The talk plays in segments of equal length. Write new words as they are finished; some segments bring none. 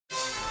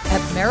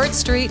Merritt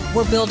Street,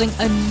 we're building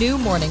a new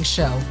morning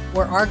show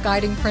where our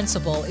guiding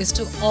principle is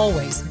to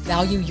always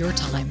value your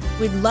time.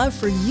 We'd love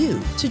for you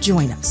to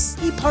join us.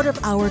 Be part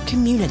of our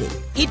community.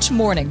 Each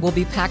morning will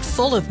be packed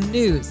full of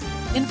news,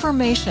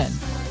 information,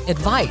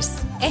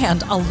 advice,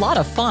 and a lot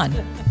of fun.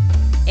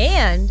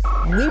 And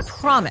we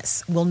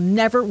promise we'll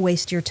never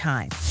waste your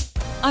time.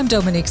 I'm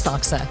Dominique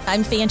Soxa.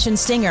 I'm Fanchon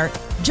Singer.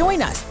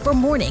 Join us for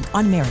Morning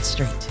on Merritt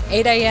Street.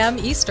 8 a.m.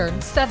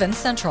 Eastern, 7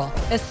 Central.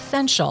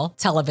 Essential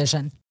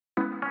Television.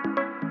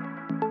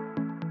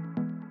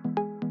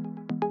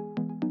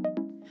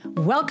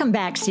 Welcome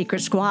back,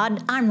 Secret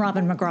Squad. I'm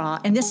Robin McGraw,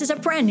 and this is a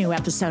brand new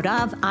episode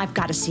of I've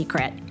Got a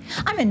Secret.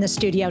 I'm in the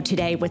studio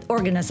today with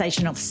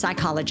organizational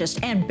psychologist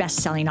and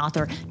best-selling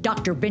author,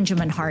 Dr.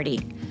 Benjamin Hardy.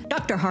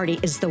 Dr. Hardy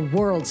is the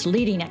world's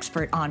leading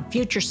expert on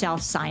future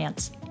self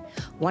science.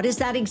 What is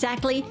that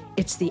exactly?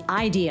 It's the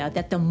idea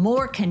that the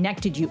more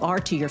connected you are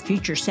to your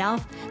future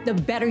self, the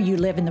better you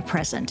live in the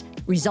present,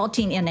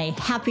 resulting in a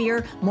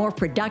happier, more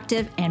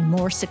productive, and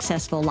more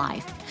successful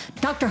life.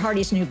 Dr.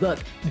 Hardy's new book,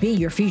 Be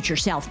Your Future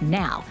Self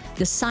Now,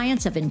 The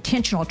Science of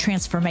Intentional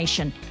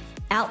Transformation,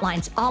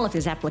 outlines all of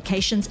his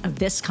applications of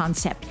this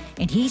concept,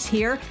 and he's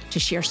here to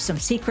share some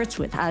secrets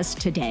with us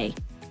today.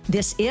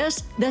 This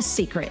is The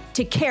Secret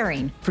to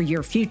Caring for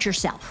Your Future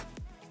Self.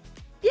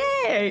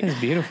 Yay! That's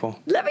beautiful.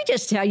 Let me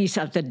just tell you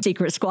something,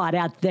 Secret Squad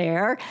out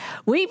there.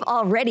 We've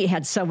already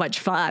had so much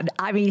fun.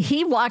 I mean,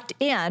 he walked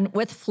in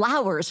with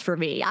flowers for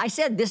me. I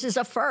said, this is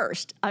a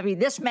first. I mean,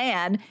 this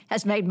man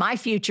has made my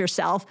future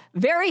self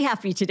very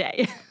happy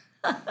today.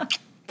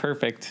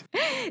 Perfect.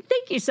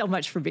 Thank you so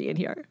much for being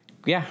here.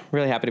 Yeah,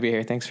 really happy to be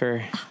here. Thanks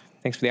for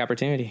the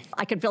opportunity.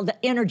 I can feel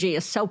the energy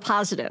is so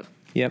positive.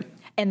 Yep.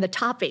 And the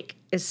topic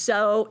is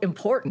so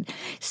important.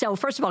 So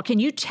first of all, can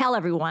you tell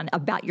everyone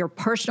about your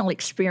personal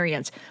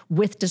experience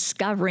with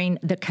discovering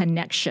the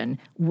connection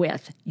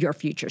with your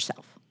future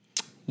self?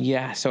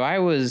 Yeah, so I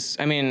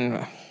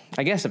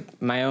guess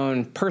my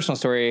own personal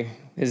story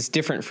is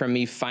different from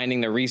me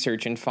finding the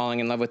research and falling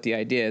in love with the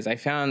ideas. I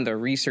found the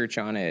research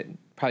on it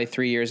probably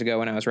 3 years ago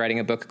when I was writing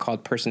a book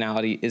called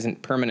Personality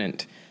Isn't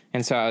Permanent.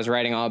 And so I was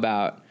writing all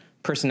about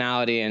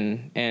personality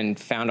and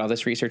found all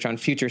this research on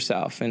future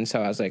self. And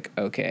so I was like,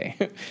 okay,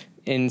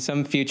 in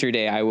some future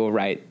day, I will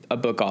write a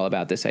book all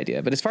about this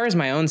idea. But as far as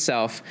my own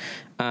self,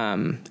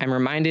 I'm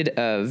reminded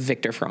of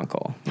Viktor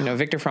Frankl. You know,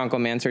 Viktor Frankl,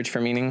 Man's Search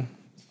for Meaning?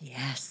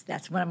 Yes,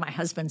 that's one of my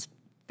husband's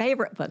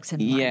favorite books.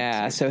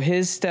 Yeah, so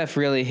his stuff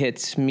really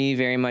hits me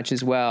very much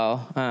as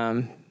well.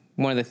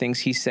 One of the things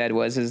he said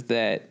is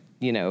that,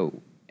 you know,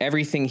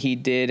 everything he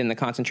did in the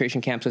concentration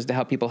camps was to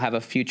help people have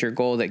a future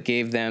goal that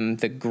gave them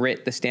the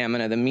grit, the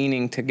stamina, the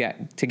meaning to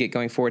get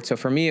going forward. So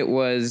for me, I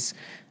was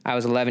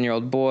an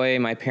 11-year-old boy.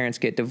 My parents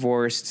get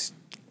divorced,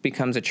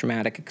 becomes a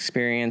traumatic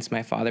experience.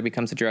 My father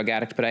becomes a drug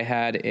addict, but I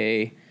had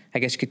I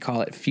guess you could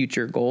call it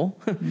future goal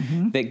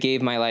that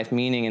gave my life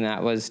meaning, and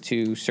that was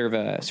to serve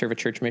a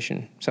church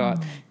mission. So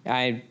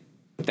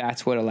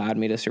that's what allowed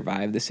me to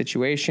survive the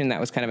situation. That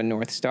was kind of a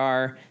North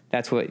Star.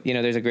 That's what, you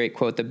know, there's a great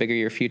quote,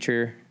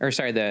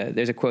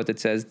 there's a quote that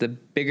says, the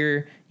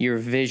bigger your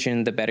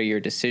vision, the better your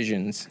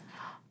decisions.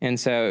 And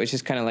so it's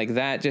just kind of like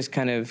that just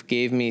kind of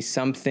gave me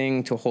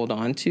something to hold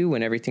on to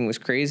when everything was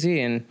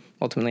crazy. And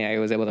ultimately I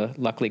was able to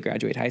luckily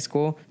graduate high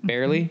school,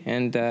 barely,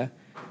 and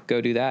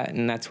go do that.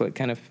 And that's what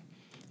kind of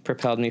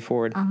propelled me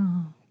forward.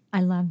 Oh,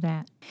 I love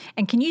that.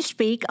 And can you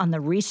speak on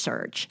the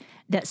research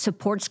that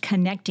supports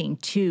connecting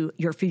to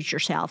your future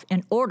self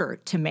in order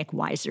to make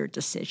wiser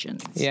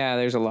decisions? Yeah,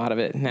 there's a lot of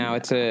it. Now,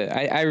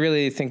 I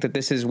really think that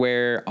this is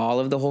where all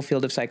of the whole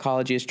field of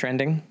psychology is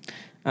trending.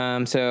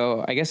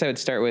 So I guess I would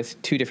start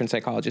with two different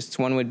psychologists.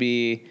 One would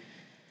be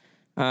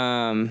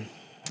Daniel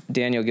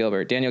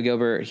Gilbert. Daniel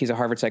Gilbert, he's a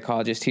Harvard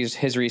psychologist.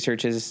 His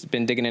research has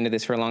been digging into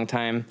this for a long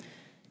time.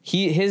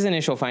 His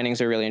initial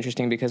findings are really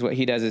interesting because what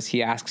he does is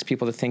he asks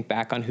people to think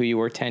back on who you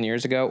were 10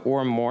 years ago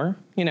or more,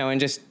 you know, and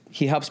just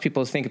he helps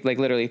people think, like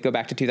literally go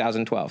back to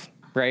 2012,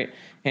 right?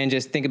 And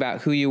just think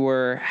about who you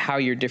were, how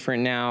you're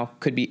different now,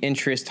 could be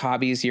interest,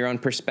 hobbies, your own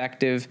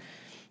perspective,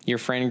 your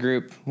friend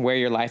group, where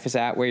your life is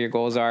at, where your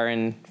goals are.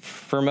 And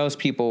for most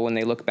people, when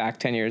they look back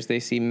 10 years,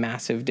 they see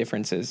massive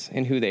differences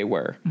in who they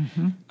were.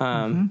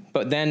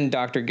 But then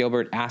Dr.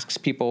 Gilbert asks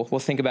people, well,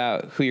 think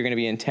about who you're going to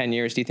be in 10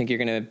 years. Do you think you're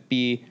going to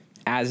be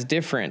as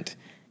different?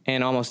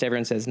 And almost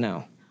everyone says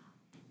no.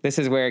 This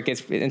is where it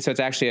gets, and so it's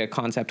actually a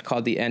concept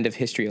called the end of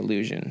history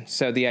illusion.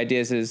 So the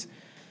idea is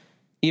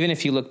even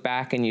if you look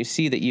back and you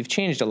see that you've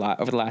changed a lot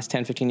over the last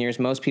 10, 15 years,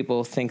 most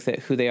people think that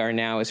who they are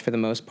now is for the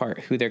most part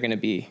who they're going to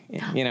be,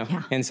 you know?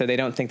 Yeah. And so they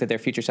don't think that their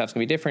future self's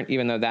going to be different,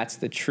 even though that's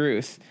the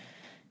truth.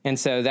 And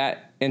so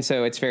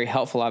it's very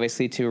helpful,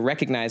 obviously, to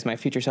recognize my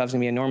future self's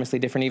going to be enormously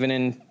different. Even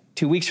in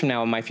 2 weeks from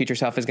now, my future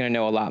self is going to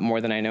know a lot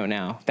more than I know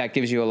now. That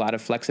gives you a lot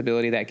of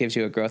flexibility. That gives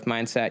you a growth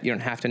mindset. You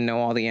don't have to know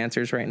all the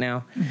answers right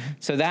now.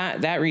 So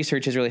that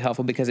research is really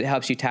helpful because it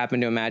helps you tap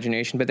into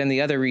imagination. But then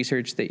the other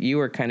research that you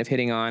were kind of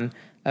hitting on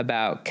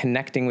about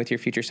connecting with your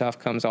future self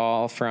comes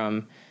all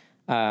from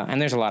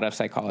and there's a lot of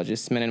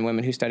psychologists, men and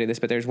women, who study this,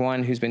 but there's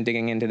one who's been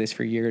digging into this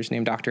for years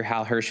named Dr.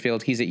 Hal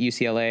Hershfield. He's at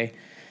UCLA,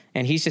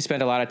 and he's just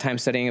spent a lot of time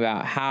studying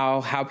about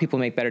how people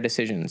make better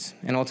decisions,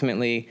 and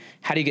ultimately,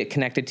 how do you get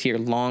connected to your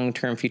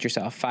long-term future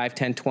self, 5,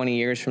 10, 20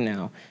 years from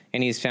now.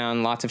 And he's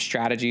found lots of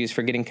strategies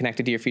for getting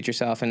connected to your future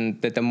self,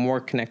 and that the more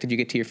connected you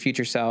get to your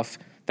future self,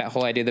 that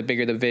whole idea, the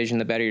bigger the vision,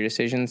 the better your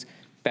decisions,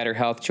 better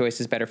health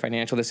choices, better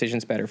financial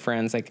decisions, better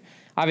friends. Like,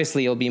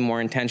 obviously, you'll be more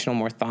intentional,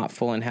 more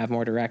thoughtful, and have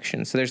more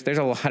direction. So there's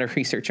a lot of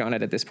research on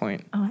it at this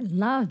point. Oh, I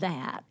love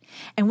that.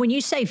 And when you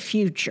say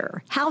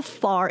future, how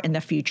far in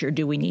the future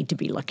do we need to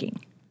be looking?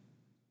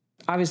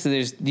 Obviously,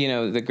 there's,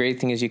 the great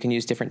thing is you can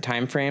use different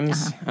time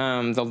frames.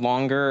 The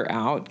longer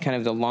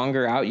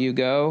out you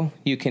go,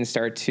 you can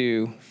start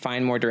to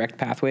find more direct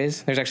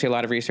pathways. There's actually a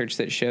lot of research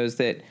that shows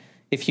that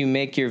if you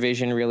make your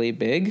vision really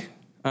big,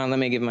 let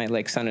me give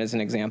my son as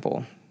an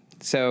example.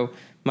 So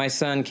my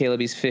son,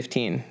 Caleb, he's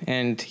 15,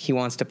 and he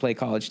wants to play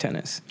college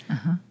tennis.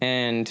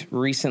 And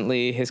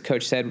recently his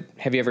coach said,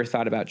 have you ever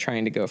thought about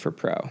trying to go for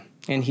pro?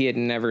 And he had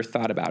never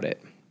thought about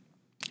it.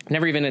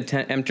 Never even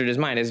entered his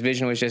mind. His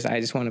vision was just, I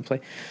just want to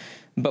play.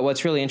 But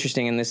what's really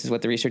interesting, and this is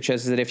what the research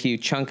shows, is that if you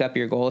chunk up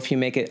your goal, if you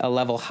make it a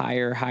level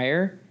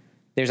higher,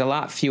 there's a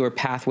lot fewer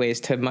pathways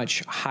to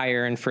much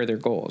higher and further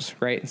goals,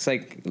 right? It's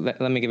like,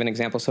 let me give an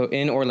example. So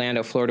in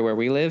Orlando, Florida, where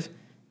we live,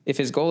 if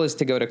his goal is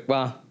to go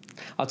to,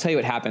 I'll tell you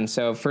what happened.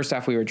 So first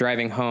off, we were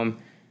driving home,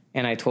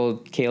 and I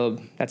told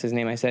Caleb, that's his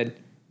name, I said,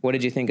 what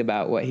did you think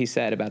about what he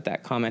said about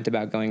that comment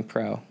about going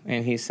pro?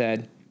 And he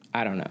said,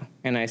 I don't know.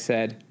 And I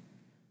said,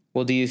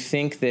 well, do you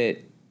think that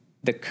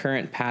the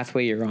current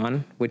pathway you're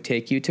on would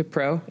take you to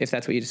pro if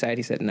that's what you decide?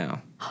 He said, no.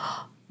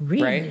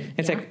 Really? Right?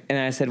 It's like, and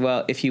I said,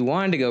 well, if you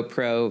wanted to go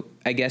pro,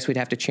 I guess we'd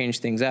have to change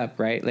things up,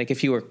 right? Like,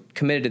 if you were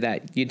committed to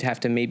that, you'd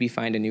have to maybe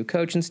find a new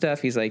coach and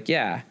stuff. He's like,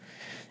 yeah.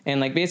 And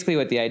like, basically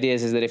what the idea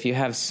is that if you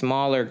have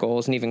smaller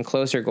goals and even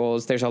closer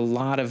goals, there's a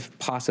lot of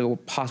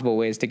possible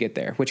ways to get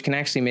there, which can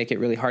actually make it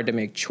really hard to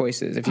make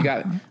choices. If you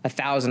got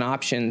 1,000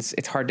 options,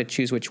 it's hard to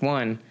choose which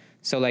one.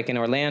 So like in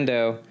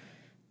Orlando,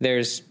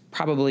 there's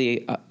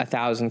probably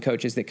 1,000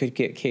 coaches that could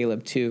get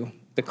Caleb to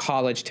the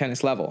college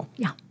tennis level.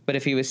 Yeah. But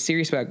if he was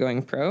serious about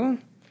going pro,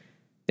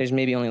 there's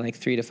maybe only like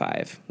 3 to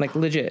 5, like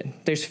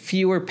legit. There's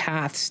fewer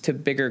paths to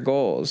bigger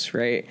goals,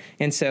 right?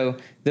 And so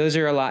those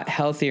are a lot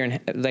healthier, and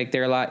like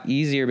they're a lot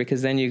easier,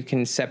 because then you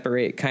can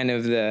separate kind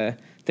of the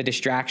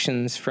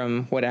distractions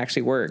from what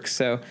actually works.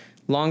 So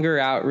longer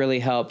out really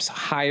helps.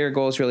 Higher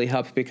goals really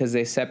help because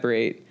they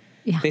separate.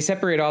 Yeah. They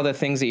separate all the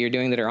things that you're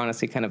doing that are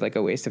honestly kind of like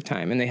a waste of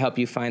time, and they help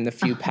you find the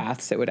few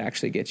paths that would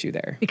actually get you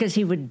there. Because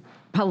he would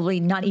probably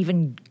not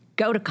even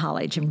go to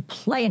college and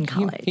play in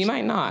college. He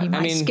might not. He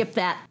might skip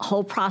that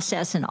whole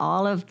process and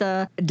all of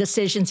the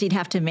decisions he'd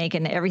have to make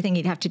and everything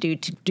he'd have to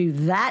do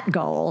that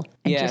goal.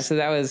 Yeah, so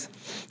that was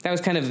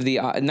kind of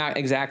the not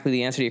exactly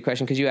the answer to your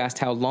question, because you asked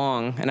how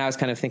long, and I was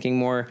kind of thinking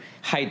more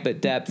height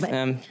but depth.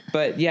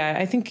 But yeah,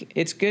 I think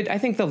it's good. I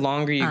think the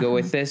longer you go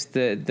with this,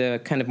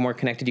 the kind of more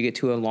connected you get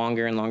to a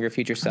longer and longer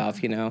future self.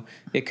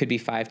 It could be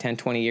 5, 10,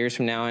 20 years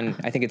from now, and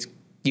I think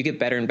you get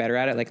better and better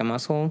at it, like a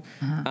muscle.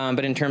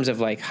 But in terms of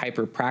like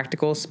hyper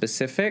practical,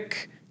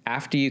 specific,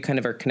 after you kind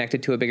of are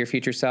connected to a bigger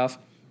future self,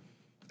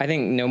 I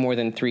think no more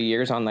than 3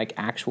 years on like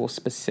actual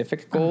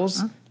specific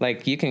goals.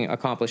 Like, you can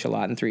accomplish a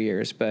lot in 3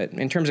 years, but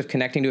in terms of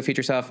connecting to a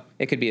future self,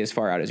 it could be as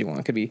far out as you want.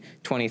 It could be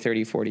 20,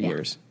 30, 40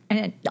 years. And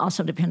it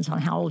also depends on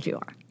how old you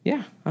are.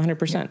 Yeah,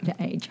 100%. The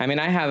age. I mean,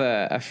 I have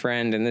a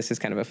friend, and this is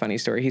kind of a funny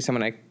story. He's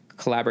someone I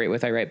collaborate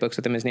with. I write books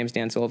with him. His name's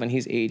Dan Sullivan.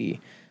 He's 80.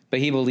 But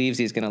he believes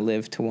he's going to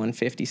live to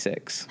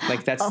 156.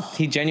 Like,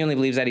 he genuinely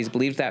believes that. He's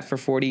believed that for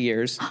 40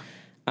 years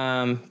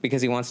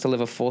because he wants to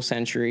live a full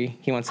century.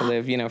 He wants to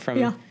live,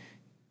 from,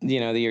 the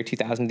year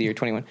 2000 to the year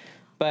 21.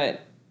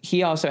 But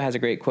he also has a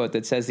great quote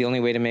that says the only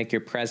way to make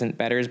your present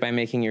better is by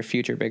making your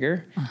future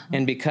bigger.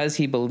 And because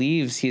he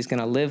believes he's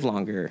going to live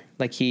longer,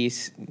 like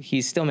he's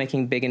still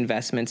making big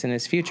investments in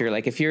his future.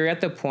 Like, if you're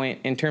at the point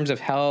in terms of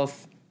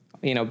health,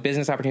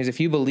 business opportunities, if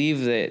you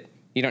believe that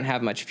you don't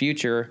have much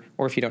future,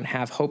 or if you don't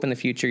have hope in the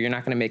future, you're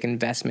not going to make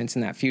investments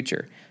in that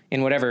future,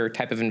 in whatever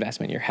type of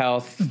investment, your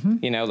health,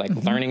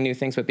 learning new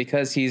things. But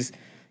because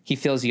he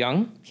feels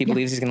young, he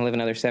believes he's going to live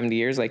another 70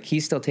 years. Like,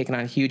 he's still taking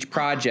on huge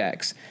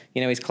projects.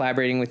 He's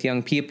collaborating with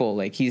young people.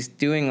 Like, he's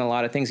doing a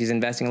lot of things. He's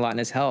investing a lot in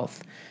his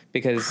health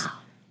because,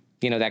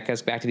 that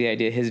goes back to the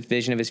idea, his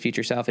vision of his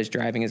future self is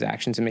driving his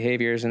actions and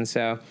behaviors. And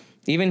so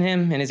even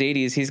him in his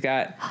 80s, he's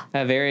got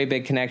a very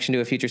big connection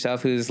to a future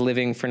self who's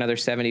living for another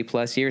 70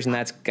 plus years, and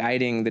that's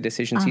guiding the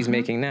decisions he's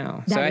making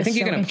now. So I think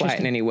you can apply it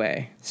in any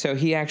way. So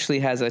he actually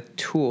has a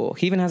tool.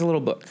 He even has a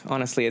little book,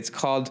 honestly. It's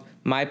called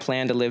My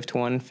Plan to Live to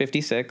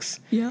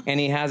 156. Yeah. And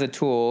he has a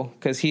tool,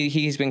 because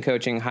he's been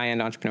coaching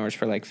high-end entrepreneurs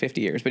for like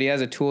 50 years, but he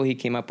has a tool he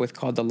came up with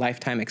called the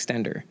Lifetime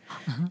Extender.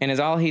 And is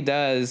all he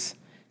does,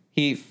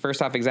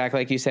 first off, exactly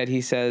like you said,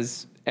 he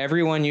says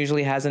everyone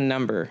usually has a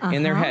number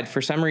in their head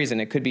for some reason.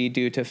 It could be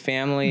due to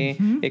family.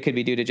 It could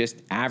be due to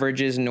just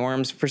averages,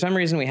 norms. For some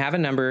reason, we have a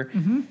number.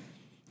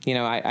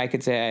 I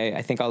could say,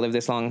 I think I'll live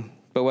this long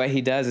But what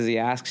he does is he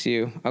asks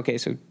you, okay,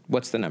 so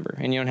what's the number?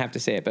 And you don't have to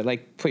say it, but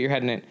like put your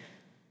head in it.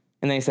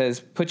 And then he says,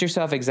 put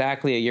yourself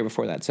exactly a year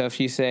before that. So if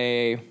you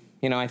say,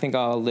 I think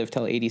I'll live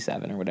till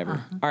 87 or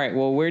whatever. All right,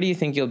 well, where do you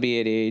think you'll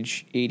be at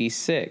age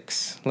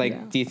 86?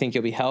 Like, do you think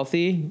you'll be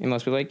healthy? And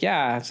most people are like,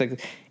 yeah. It's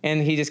like,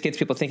 and he just gets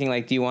people thinking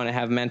like, do you want to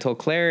have mental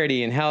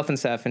clarity and health and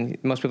stuff? And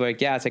most people are like,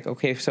 yeah. It's like,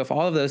 okay, so if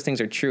all of those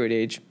things are true at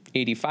age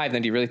 85,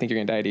 then do you really think you're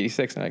going to die at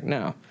 86? And they're like,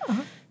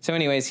 no. So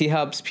anyways, he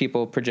helps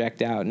people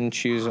project out and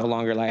choose a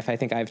longer life. I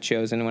think I've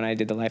chosen when I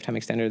did the lifetime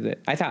extender that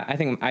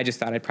I just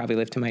thought I'd probably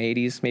live to my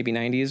 80s, maybe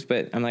 90s,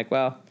 but I'm like,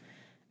 well,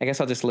 I guess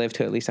I'll just live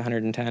to at least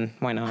 110.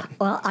 Why not?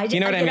 Well,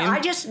 you know what I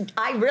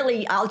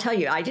mean? I'll tell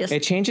you,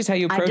 it changes how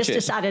you approach it. I just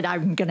decided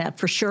I'm going to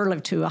for sure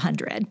live to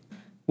 100.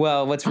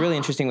 Well, what's really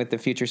interesting with the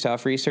future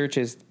self research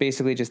is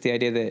basically just the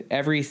idea that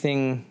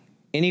everything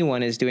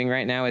anyone is doing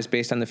right now is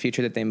based on the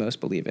future that they most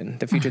believe in,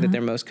 the future that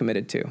they're most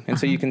committed to. And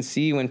so you can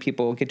see when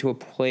people get to a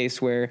place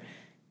where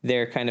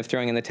they're kind of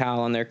throwing in the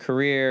towel on their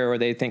career, or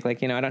they think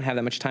like, I don't have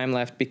that much time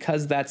left,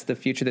 because that's the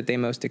future that they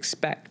most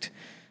expect.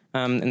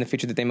 And the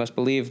future that they most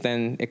believe,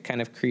 then it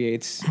kind of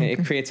creates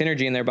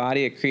energy in their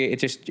body.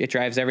 It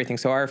drives everything.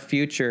 So our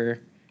future,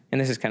 and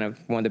this is kind of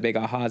one of the big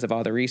ahas of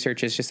all the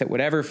research, is just that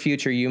whatever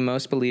future you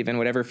most believe in,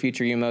 whatever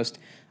future you most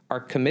are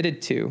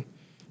committed to,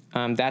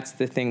 that's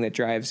the thing that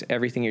drives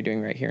everything you're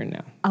doing right here and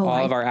now.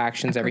 All of our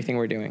actions, everything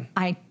we're doing.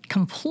 I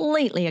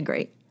completely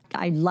agree.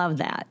 I love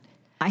that.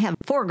 I have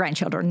 4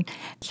 grandchildren,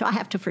 so I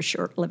have to for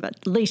sure live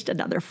at least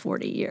another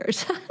 40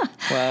 years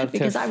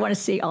because I want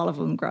to see all of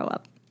them grow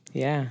up.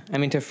 Yeah. I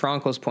mean, to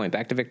Frankl's point,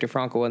 back to Viktor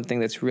Frankl, one thing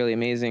that's really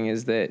amazing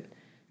is that,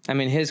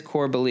 his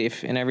core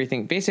belief in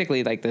everything,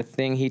 basically like the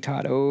thing he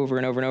taught over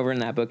and over and over in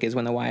that book is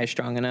when the why is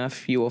strong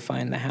enough, you will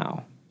find the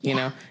how, you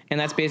know? And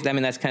that's basically,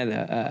 that's kind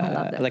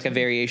of like a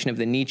variation of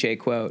the Nietzsche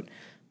quote.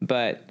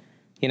 But,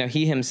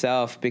 he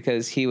himself,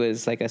 because he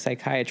was like a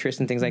psychiatrist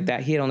and things like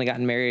that, he had only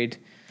gotten married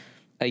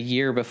a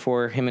year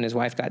before him and his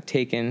wife got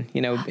taken,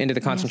 into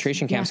the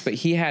concentration camps. But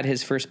he had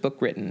his first book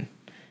written,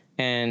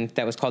 and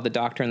that was called The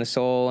Doctor and the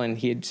Soul, and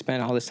he had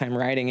spent all this time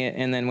writing it.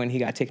 And then when he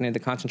got taken into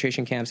the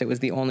concentration camps, it was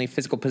the only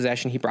physical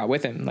possession he brought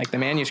with him, like the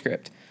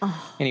manuscript. And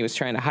he was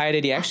trying to hide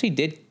it. He actually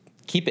did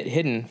keep it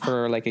hidden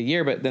for like a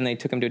year, but then they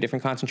took him to a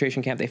different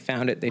concentration camp. They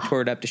found it, they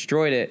tore it up,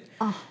 destroyed it.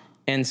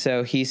 And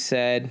so he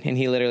said, and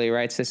he literally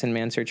writes this in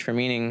Man's Search for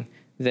Meaning,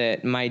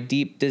 that my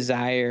deep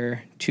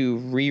desire to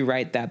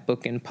rewrite that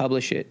book and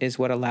publish it is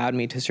what allowed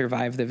me to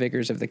survive the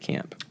vigors of the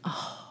camp.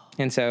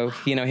 And so,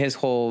 his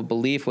whole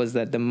belief was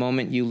that the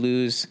moment you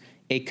lose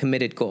a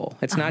committed goal,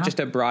 it's not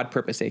just a broad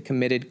purpose, a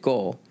committed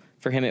goal.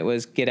 For him, it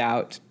was get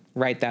out,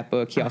 write that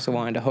book. He also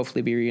wanted to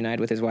hopefully be reunited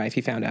with his wife.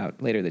 He found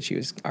out later that she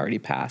was already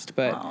passed.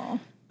 But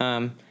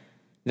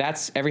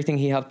that's everything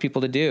he helped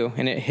people to do.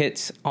 And it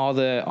hits all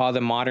the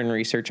modern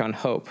research on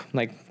hope.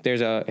 Like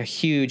there's a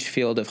huge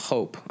field of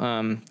hope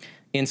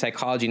in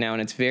psychology now,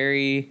 and it's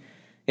very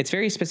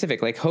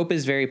specific. Like hope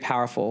is very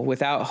powerful.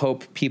 Without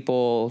hope,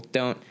 people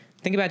don't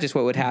think about just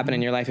what would happen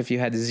in your life if you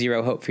had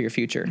zero hope for your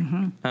future.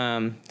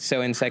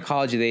 So in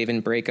psychology, they even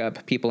break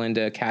up people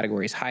into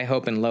categories: high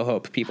hope and low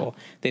hope people.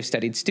 They've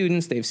studied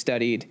students, they've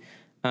studied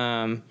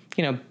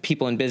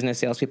people in business,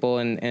 salespeople,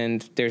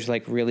 and there's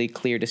like really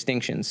clear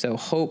distinctions. So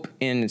hope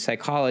in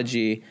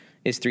psychology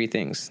is 3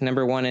 things.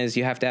 Number 1 is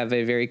you have to have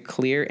a very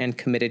clear and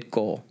committed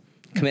goal.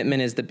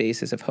 Commitment is the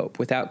basis of hope.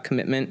 Without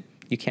commitment,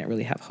 you can't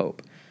really have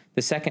hope.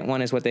 The second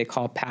one is what they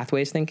call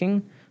pathways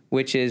thinking,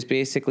 which is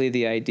basically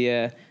the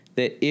idea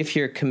that if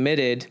you're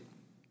committed,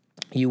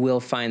 you will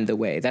find the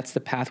way. That's the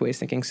pathways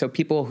thinking. So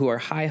people who are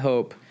high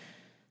hope,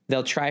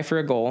 they'll try for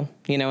a goal,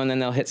 and then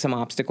they'll hit some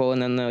obstacle,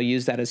 and then they'll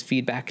use that as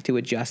feedback to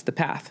adjust the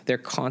path. They're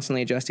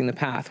constantly adjusting the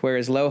path.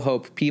 Whereas low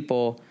hope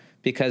people,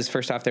 because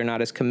first off, they're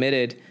not as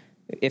committed,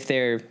 if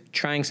they're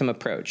trying some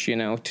approach,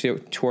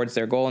 towards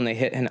their goal and they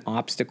hit an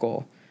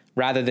obstacle,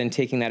 rather than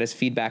taking that as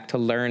feedback to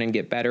learn and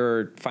get better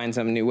or find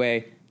some new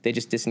way, they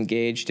just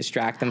disengage,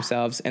 distract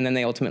themselves, and then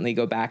they ultimately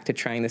go back to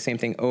trying the same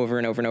thing over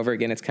and over and over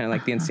again. It's kind of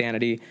like the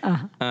insanity.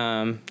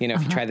 If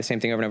you try the same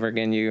thing over and over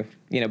again,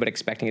 but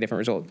expecting a different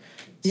result.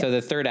 So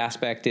the third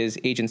aspect is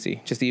agency,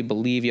 just that you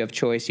believe you have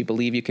choice, you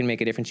believe you can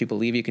make a difference, you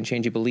believe you can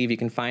change, you believe you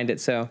can find it.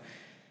 So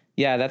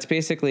yeah, that's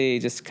basically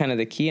just kind of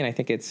the key. And I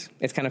think it's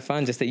kind of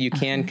fun just that you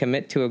can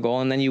commit to a goal,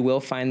 and then you will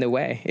find the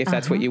way if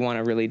that's what you want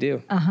to really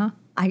do.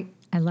 I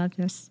love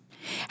this.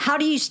 How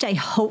do you stay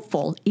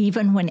hopeful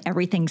even when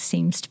everything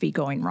seems to be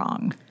going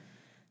wrong?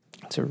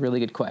 That's a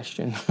really good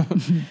question.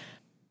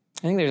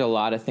 I think there's a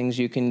lot of things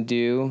you can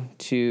do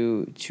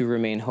to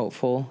remain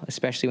hopeful,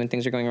 especially when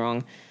things are going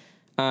wrong.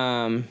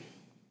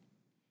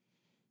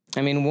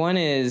 One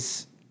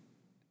is,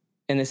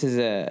 and this is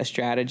a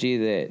strategy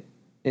that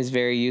is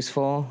very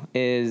useful,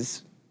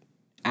 is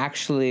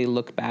actually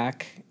look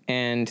back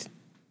and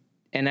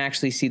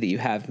actually see that you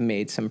have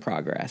made some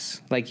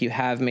progress. Like you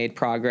have made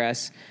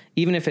progress,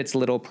 even if it's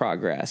little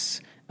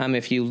progress.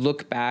 If you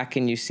look back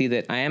and you see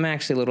that I am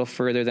actually a little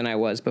further than I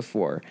was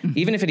before,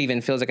 even if it even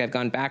feels like I've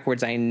gone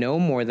backwards, I know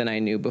more than I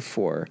knew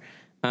before.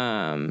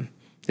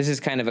 this is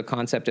kind of a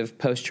concept of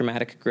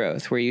post-traumatic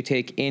growth, where you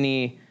take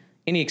any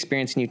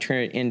experience and you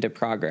turn it into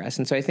progress.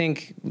 And so I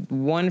think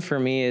one for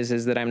me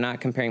is that I'm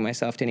not comparing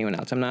myself to anyone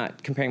else. I'm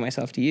not comparing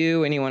myself to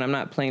you, anyone. I'm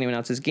not playing anyone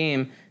else's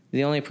game.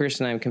 The only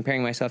person I'm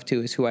comparing myself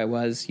to is who I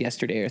was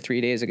yesterday or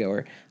 3 days ago,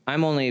 or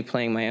I'm only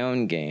playing my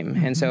own game.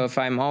 And so if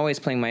I'm always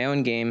playing my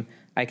own game,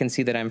 I can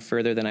see that I'm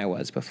further than I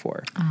was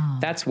before. Oh.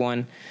 That's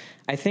one.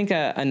 I think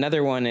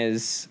another one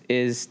is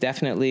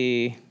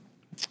definitely,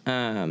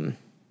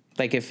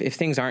 like if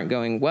things aren't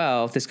going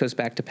well, if this goes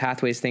back to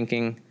pathways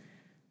thinking,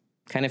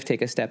 kind of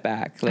take a step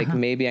back. Like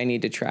maybe I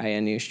need to try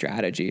a new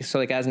strategy. So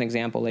like as an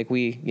example, like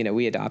we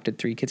adopted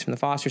 3 kids from the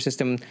foster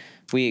system.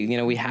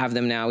 We have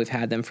them now. We've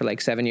had them for like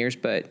 7 years,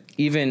 but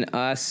even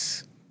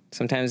us,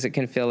 sometimes it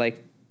can feel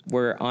like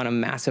we're on a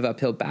massive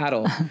uphill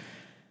battle.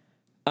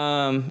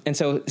 And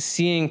so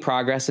seeing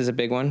progress is a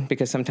big one,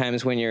 because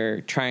sometimes when you're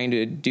trying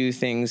to do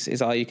things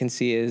is all you can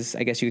see is,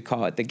 I guess you could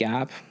call it the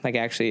gap. Like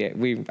actually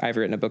I've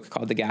written a book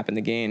called The Gap and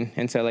the Gain.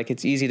 And so like,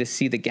 it's easy to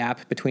see the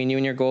gap between you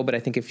and your goal. But I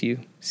think if you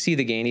see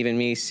the gain, even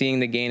me seeing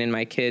the gain in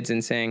my kids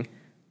and saying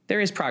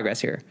there is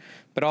progress here,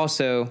 but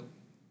also,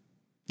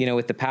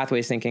 with the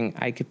pathways thinking,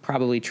 I could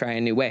probably try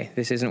a new way.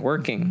 This isn't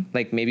working.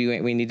 Like maybe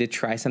we need to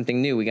try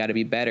something new. We got to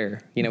be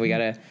better. We got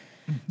to.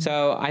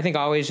 So I think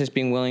always just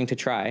being willing to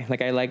try.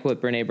 Like I like what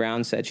Brene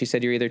Brown said. She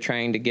said, you're either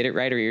trying to get it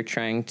right or you're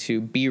trying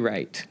to be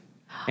right.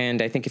 And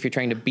I think if you're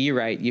trying to be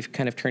right, you've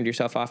kind of turned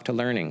yourself off to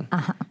learning.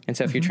 And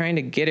so if you're trying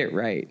to get it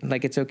right,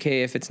 like it's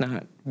okay if it's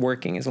not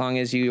working, as long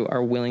as you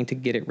are willing to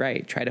get it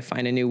right, try to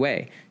find a new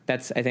way.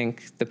 That's, I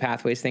think, the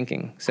pathways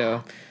thinking.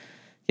 So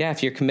yeah,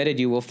 if you're committed,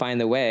 you will find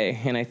the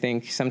way. And I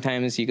think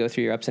sometimes you go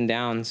through your ups and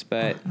downs,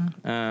 but,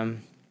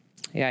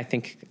 yeah,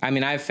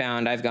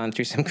 I've gone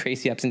through some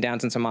crazy ups and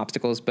downs and some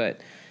obstacles,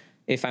 but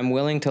if I'm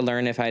willing to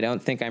learn, if I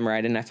don't think I'm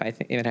right, and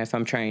even if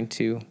I'm trying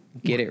to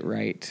get it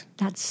right,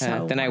 that's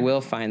then I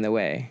will find the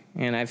way.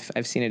 And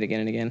I've seen it again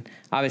and again.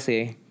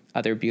 Obviously,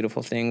 other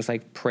beautiful things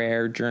like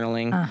prayer,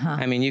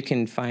 journaling. You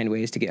can find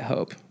ways to get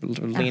hope,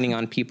 leaning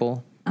on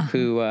people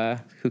who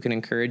can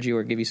encourage you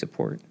or give you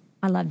support.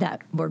 I love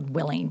that word,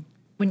 willing.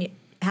 When you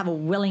have a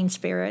willing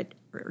spirit,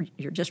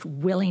 you're just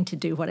willing to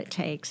do what it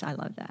takes. I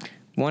love that.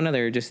 One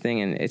other just thing,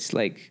 and it's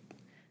like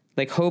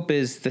hope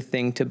is the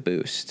thing to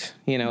boost,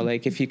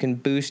 like if you can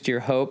boost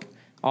your hope,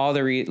 hope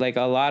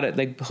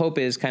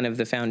is kind of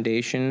the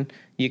foundation.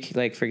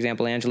 For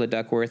example, Angela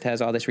Duckworth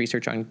has all this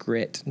research on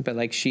grit, but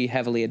like she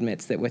heavily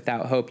admits that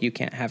without hope, you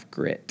can't have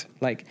grit.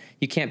 Like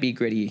you can't be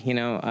gritty,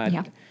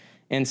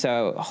 And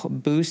so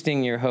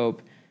boosting your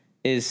hope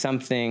is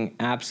something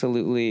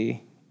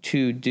absolutely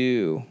to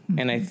do.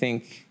 And I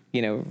think,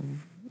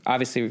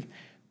 obviously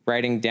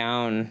writing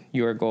down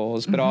your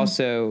goals, but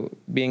also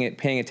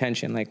paying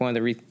attention. Like one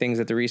of the things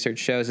that the research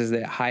shows is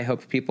that high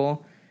hope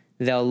people,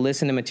 they'll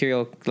listen to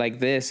material like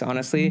this,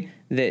 honestly,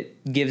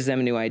 that gives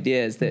them new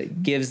ideas,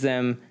 that gives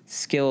them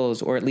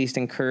skills or at least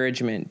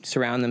encouragement,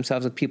 surround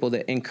themselves with people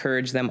that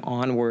encourage them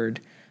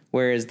onward.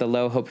 Whereas the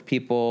low hope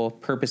people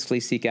purposefully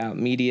seek out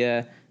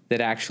media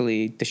that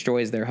actually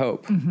destroys their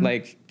hope,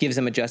 like gives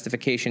them a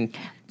justification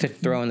to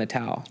throw in the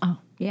towel. Oh,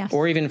 yes.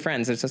 Or even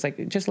friends. It's just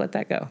like, just let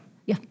that go.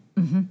 Yeah.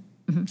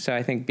 So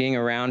I think being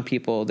around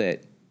people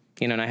that,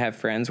 and I have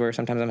friends where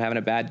sometimes I'm having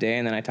a bad day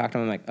and then I talk to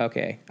them, I'm like,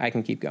 okay, I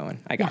can keep going.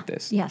 I got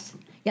this. Yes.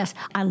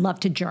 I love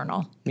to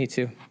journal. Me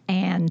too.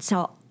 And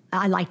so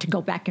I like to go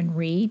back and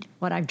read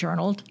what I've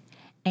journaled.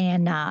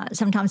 And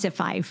sometimes if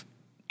I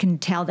can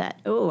tell that,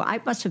 I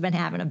must have been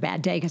having a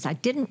bad day because I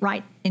didn't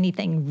write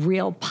anything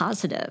real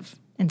positive.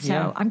 And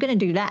so I'm going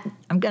to do that.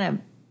 I'm going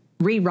to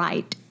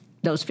rewrite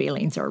those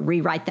feelings or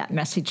rewrite that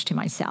message to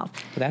myself.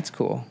 That's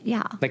cool.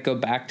 Yeah. Like go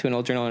back to an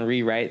old journal and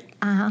rewrite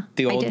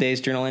the old days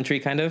journal entry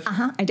kind of?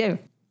 I do.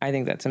 I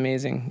think that's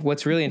amazing.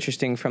 What's really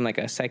interesting from like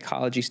a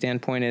psychology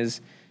standpoint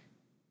is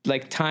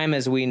like time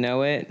as we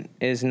know it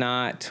is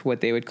not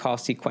what they would call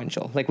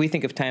sequential. Like we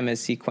think of time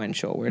as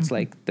sequential, where it's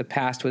like the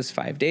past was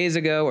 5 days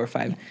ago or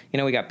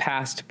we got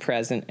past,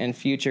 present, and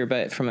future.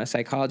 But from a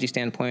psychology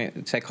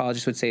standpoint,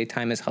 psychologists would say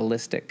time is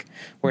holistic,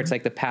 where it's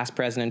like the past,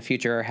 present, and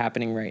future are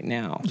happening right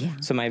now. Yeah.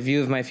 So my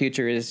view of my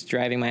future is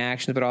driving my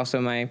actions, but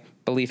also my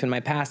belief in my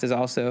past is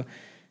also.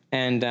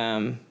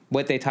 And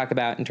what they talk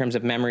about in terms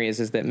of memory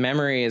is that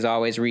memory is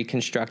always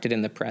reconstructed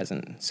in the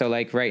present. So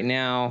like right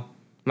now,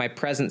 my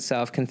present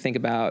self can think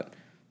about,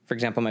 for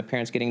example, my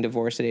parents getting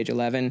divorced at age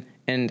 11,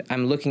 and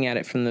I'm looking at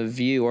it from the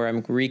view, or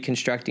I'm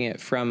reconstructing it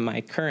from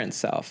my current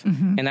self.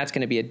 And that's going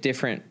to be a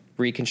different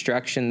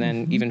reconstruction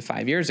than even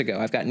 5 years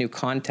ago. I've got new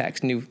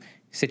context, new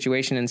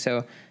situation. And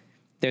so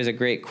there's a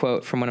great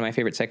quote from one of my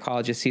favorite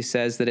psychologists. He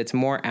says that it's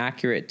more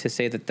accurate to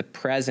say that the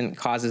present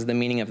causes the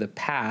meaning of the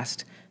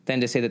past than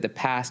to say that the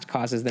past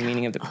causes the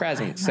meaning of the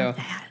present. So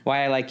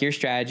why I like your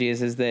strategy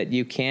is that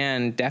you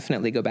can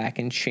definitely go back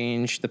and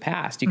change the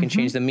past. You can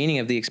change the meaning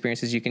of the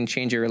experiences. You can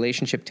change your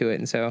relationship to it.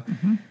 And so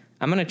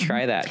I'm going to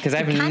try that because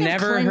I've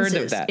never heard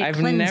of that.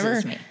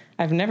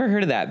 I've never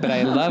heard of that, but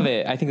I love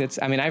it. I think that's,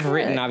 I've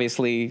written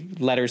obviously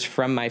letters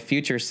from my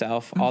future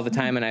self all the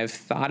time, and I've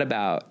thought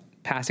about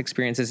past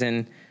experiences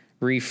and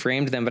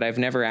reframed them, but I've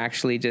never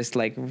actually just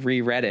like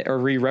reread it or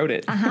rewrote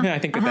it. I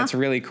think that's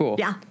really cool.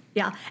 Yeah.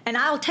 Yeah. And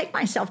I'll take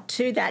myself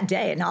to that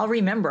day and I'll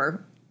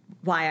remember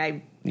why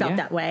I felt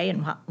that way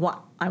and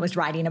what I was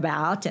writing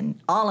about and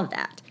all of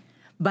that.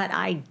 But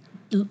I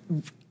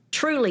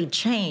truly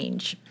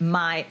change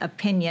my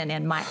opinion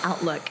and my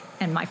outlook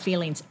and my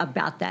feelings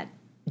about that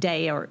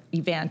day or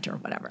event or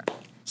whatever,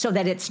 so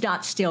that it's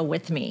not still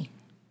with me.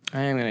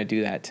 I am going to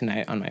do that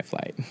tonight on my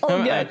flight.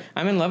 Oh, good.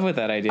 I'm in love with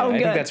that idea. I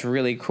think that's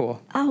really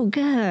cool. Oh,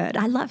 good.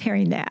 I love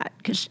hearing that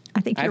because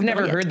I think I've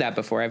never heard that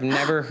before. I've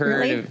never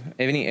heard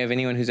Really? of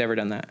anyone who's ever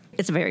done that.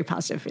 It's a very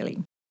positive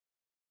feeling.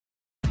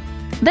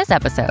 This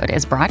episode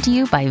is brought to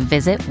you by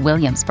Visit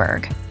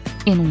Williamsburg.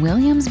 In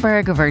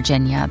Williamsburg,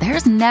 Virginia,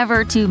 there's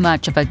never too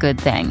much of a good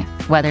thing.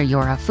 Whether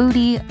you're a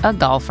foodie, a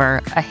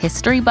golfer, a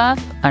history buff,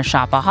 a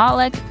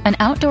shopaholic, an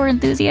outdoor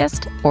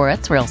enthusiast, or a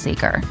thrill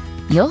seeker,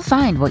 you'll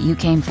find what you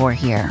came for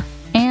here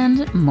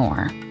and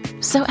more.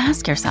 So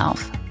ask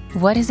yourself,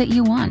 what is it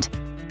you want?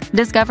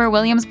 Discover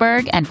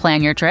Williamsburg and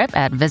plan your trip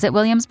at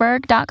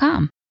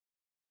visitwilliamsburg.com.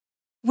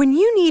 When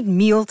you need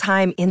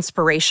mealtime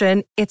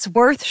inspiration, it's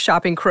worth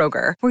shopping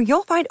Kroger, where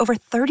you'll find over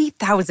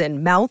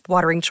 30,000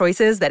 mouth-watering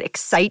choices that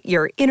excite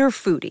your inner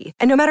foodie.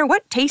 And no matter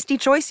what tasty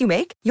choice you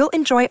make, you'll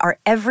enjoy our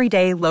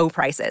everyday low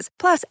prices,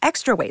 plus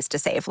extra ways to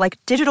save, like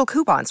digital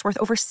coupons worth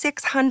over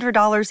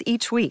 $600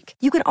 each week.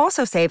 You can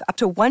also save up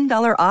to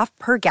 $1 off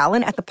per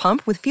gallon at the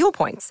pump with fuel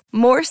points.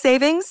 More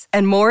savings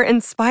and more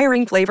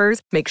inspiring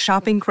flavors make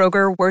shopping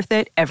Kroger worth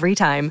it every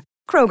time.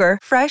 Kroger,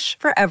 fresh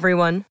for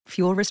everyone.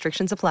 Fuel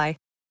restrictions apply.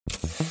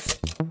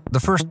 The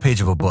first page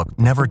of a book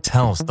never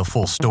tells the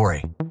full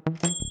story.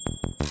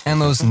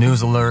 And those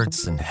news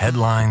alerts and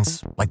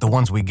headlines, like the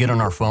ones we get on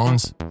our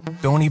phones,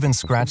 don't even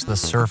scratch the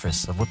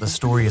surface of what the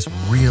story is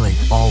really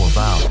all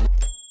about.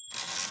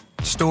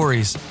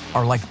 Stories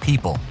are like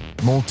people,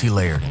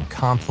 multi-layered and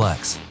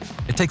complex.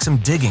 It takes some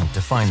digging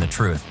to find the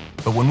truth,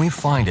 but when we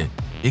find it,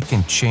 it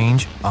can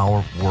change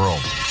our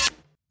world.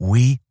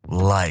 We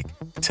like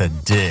to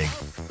dig.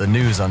 The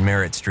news on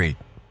Merritt Street.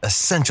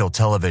 Essential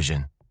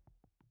television.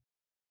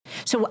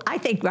 So I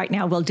think right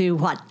now we'll do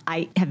what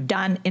I have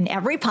done in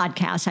every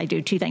podcast. I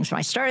do two things. When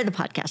I started the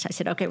podcast, I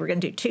said, okay, we're going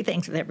to do two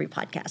things with every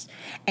podcast.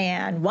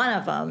 And one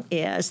of them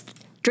is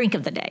drink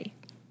of the day.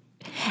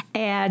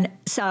 And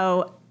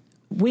so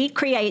we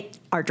create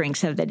our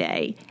drinks of the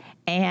day.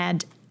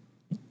 And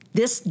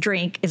this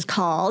drink is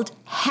called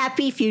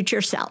Happy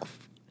Future Self.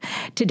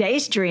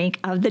 Today's drink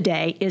of the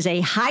day is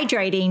a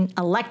hydrating,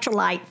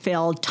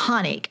 electrolyte-filled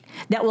tonic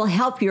that will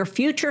help your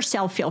future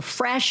self feel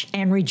fresh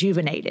and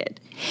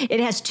rejuvenated. It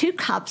has 2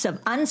 cups of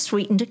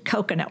unsweetened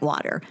coconut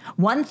water,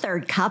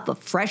 1/3 cup of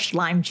fresh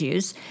lime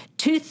juice,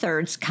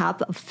 2/3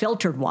 cup of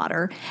filtered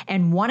water,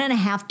 and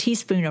 1.5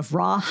 teaspoon of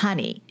raw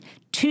honey,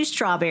 2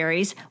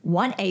 strawberries,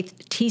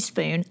 1/8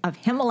 teaspoon of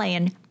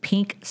Himalayan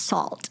pink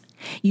salt.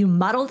 You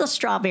muddle the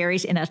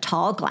strawberries in a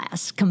tall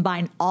glass,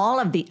 combine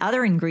all of the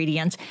other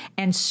ingredients,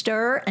 and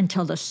stir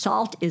until the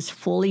salt is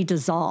fully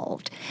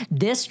dissolved.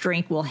 This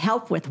drink will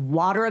help with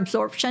water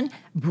absorption,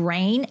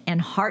 brain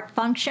and heart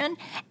function,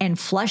 and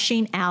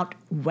flushing out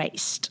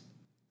waste.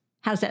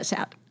 How's that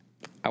sound?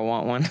 I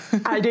want one.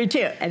 I do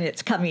too, and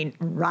it's coming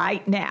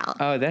right now.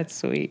 Oh, that's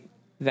sweet.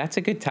 That's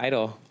a good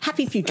title.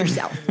 Happy Future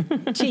Self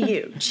to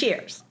you.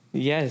 Cheers.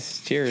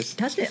 Yes, cheers.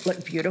 Doesn't it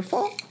look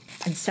beautiful?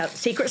 And so,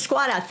 Secret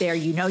Squad out there,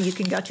 you know you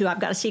can go to I've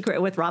Got a Secret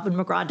with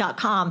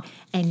RobinMcGraw.com,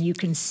 and you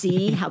can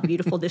see how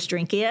beautiful this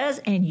drink is,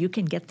 and you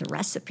can get the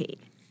recipe.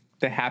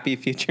 The Happy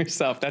Future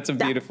Self. That's a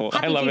beautiful.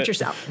 I love it. Happy Future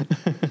Self.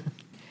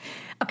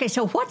 Okay,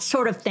 so what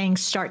sort of things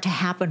start to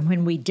happen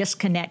when we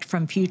disconnect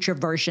from future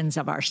versions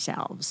of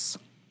ourselves?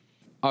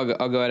 I'll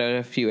go at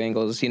a few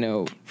angles. You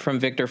know, from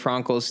Viktor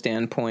Frankl's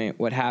standpoint,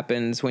 what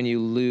happens when you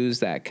lose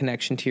that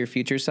connection to your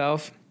future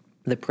self?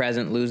 The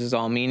present loses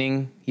all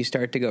meaning. You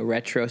start to go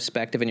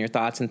retrospective in your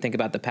thoughts and think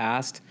about the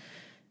past,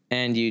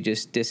 and you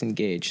just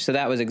disengage. So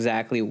that was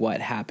exactly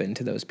what happened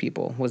to those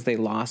people, was they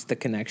lost the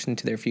connection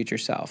to their future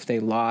self.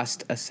 They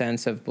lost a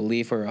sense of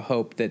belief or a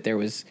hope that there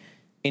was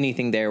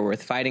anything there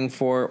worth fighting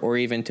for or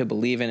even to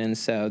believe in. And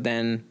so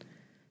then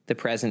the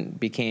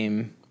present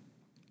became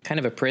kind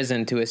of a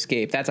prison to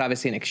escape. That's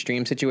obviously an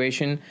extreme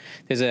situation.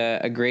 There's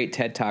a great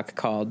TED Talk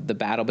called The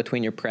Battle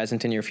Between Your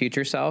Present and Your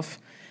Future Self.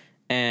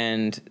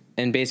 And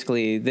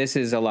basically, this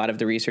is a lot of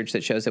the research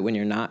that shows that when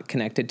you're not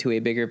connected to a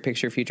bigger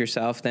picture future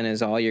self, then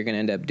is all you're going to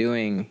end up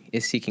doing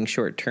is seeking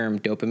short-term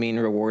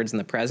dopamine rewards in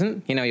the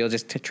present. You know, you'll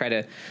just try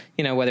to,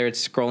 you know, whether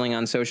it's scrolling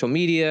on social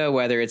media,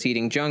 whether it's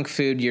eating junk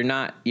food, you're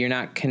not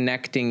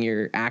connecting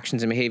your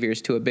actions and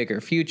behaviors to a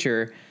bigger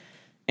future.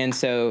 And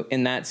so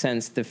in that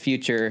sense, the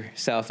future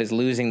self is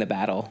losing the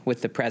battle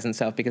with the present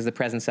self because the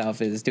present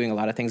self is doing a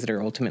lot of things that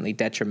are ultimately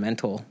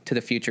detrimental to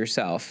the future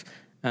self.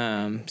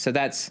 So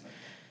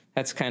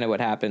That's kind of what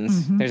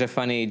happens. There's a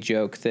funny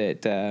joke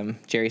that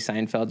Jerry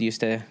Seinfeld used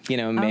to,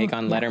 make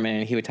on Letterman,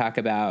 and he would talk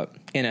about,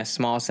 in a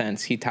small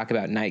sense, he'd talk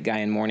about night guy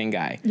and morning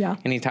guy. Yeah.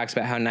 And he talks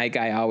about how night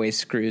guy always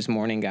screws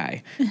morning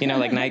guy.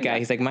 Like night guy,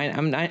 he's like,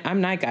 I'm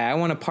night guy. I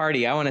want to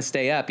party. I want to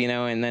stay up,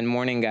 and then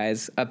morning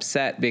guy's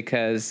upset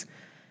because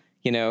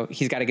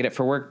he's got to get up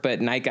for work,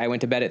 but night guy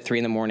went to bed at 3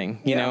 a.m,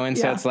 and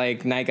so it's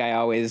like night guy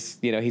always,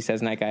 he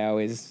says night guy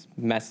always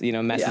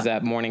messes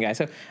up morning guy.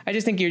 So I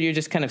just think you're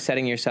just kind of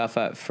setting yourself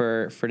up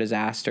for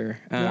disaster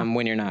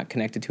when you're not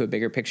connected to a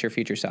bigger picture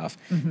future self.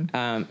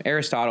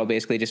 Aristotle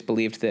basically just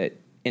believed that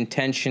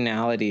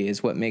intentionality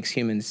is what makes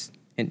humans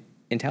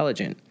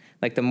intelligent.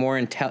 Like the more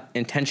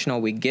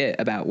intentional we get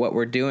about what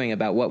we're doing,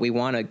 about what we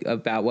want,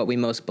 about what we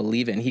most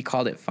believe in, he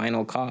called it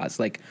final cause.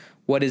 Like,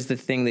 what is the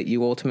thing that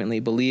you ultimately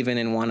believe in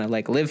and want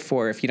to live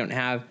for? If you don't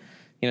have,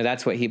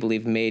 that's what he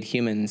believed made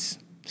humans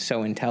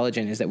so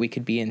intelligent, is that we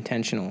could be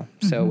intentional.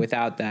 So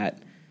without that,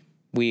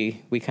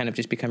 we kind of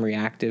just become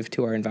reactive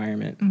to our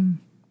environment.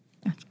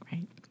 That's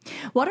great.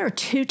 What are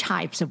 2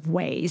 types of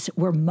ways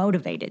we're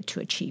motivated to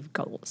achieve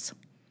goals?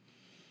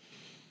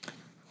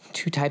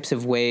 2 types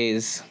of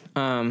ways.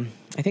 I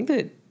think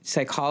that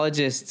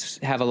psychologists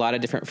have a lot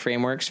of different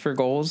frameworks for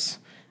goals.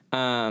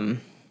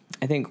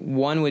 I think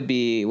one would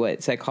be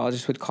what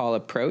psychologists would call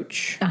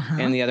approach,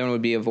 and the other one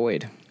would be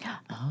avoid.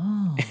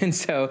 Oh. And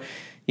so,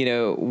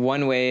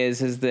 one way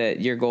is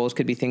that your goals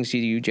could be things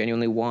you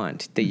genuinely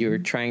want, that you're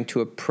trying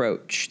to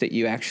approach, that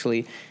you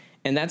actually,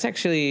 and that's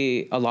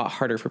actually a lot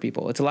harder for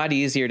people. It's a lot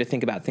easier to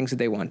think about things that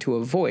they want to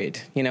avoid,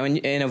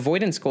 and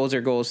avoidance goals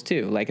are goals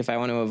too. Like if I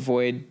want to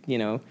avoid,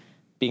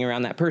 being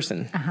around that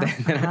person,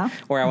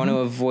 or I want to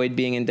avoid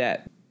being in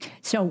debt.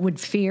 So would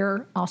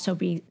fear also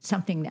be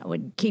something that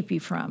would keep you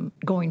from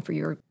going for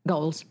your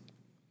goals?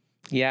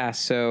 Yeah,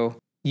 so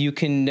you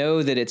can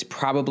know that it's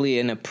probably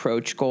an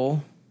approach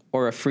goal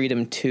or a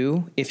freedom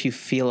too if you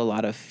feel a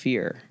lot of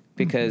fear,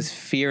 because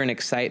fear and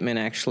excitement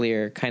actually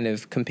are kind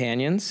of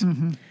companions.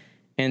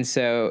 And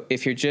so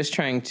if you're just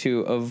trying to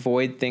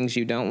avoid things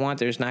you don't want,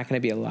 there's not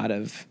going to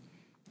be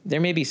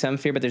there may be some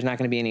fear, but there's not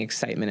going to be any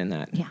excitement in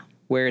that. Yeah.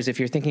 Whereas if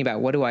you're thinking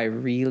about what do I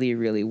really,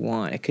 really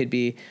want, it could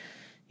be,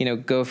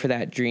 go for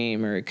that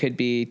dream, or it could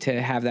be to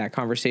have that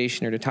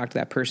conversation or to talk to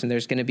that person.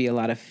 There's going to be a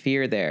lot of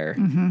fear there.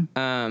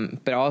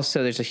 But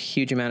also there's a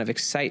huge amount of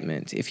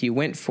excitement if you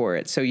went for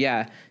it. So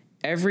yeah,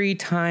 every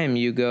time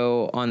you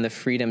go on the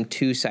freedom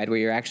to side where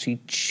you're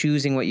actually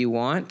choosing what you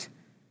want,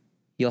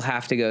 you'll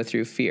have to go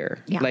through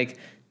fear. Yeah. Like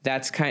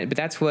that's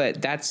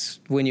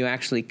when you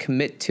actually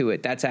commit to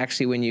it. That's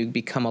actually when you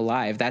become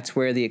alive. That's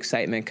where the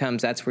excitement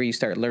comes. That's where you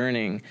start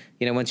learning.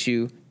 Once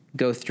you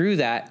go through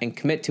that and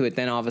commit to it,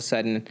 then all of a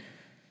sudden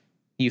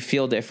you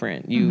feel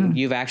different.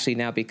 You've actually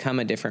now become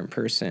a different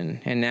person.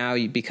 And now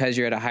because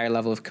you're at a higher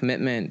level of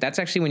commitment, that's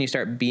actually when you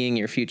start being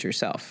your future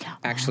self,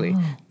 actually,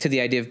 to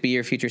the idea of be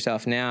your future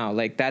self now.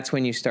 Like that's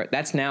when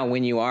that's now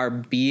when you are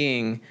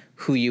being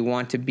who you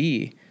want to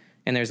be.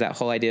 And there's that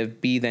whole idea of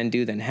be, then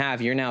do, then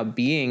have. You're now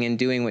being and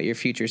doing what your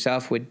future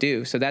self would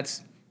do. So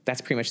that's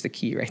pretty much the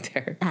key right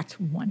there. That's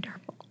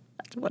wonderful.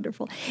 That's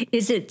wonderful.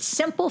 Is it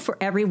simple for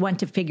everyone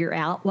to figure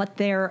out what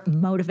they're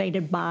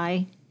motivated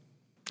by?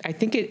 I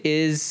think it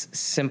is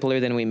simpler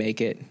than we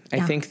make it. I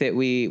think that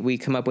we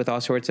come up with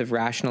all sorts of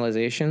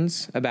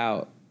rationalizations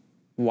about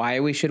why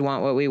we should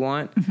want what we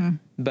want.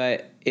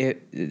 But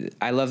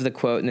I love the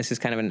quote, and this is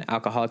kind of an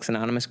Alcoholics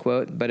Anonymous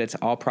quote, but it's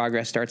all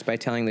progress starts by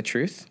telling the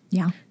truth.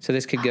 Yeah. So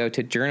this could go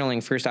to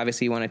journaling. First,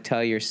 obviously, you want to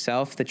tell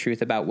yourself the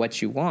truth about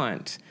what you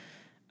want.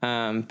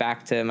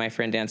 Back to my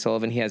friend Dan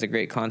Sullivan, he has a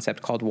great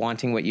concept called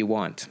wanting what you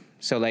want.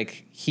 So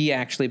like he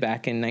actually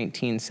back in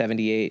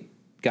 1978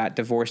 got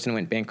divorced and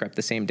went bankrupt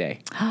the same day,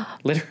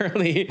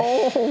 literally.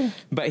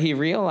 But he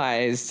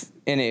realized,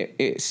 and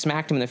it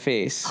smacked him in the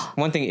face.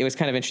 One thing, it was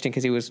kind of interesting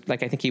because he was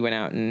like, I think he went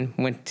out and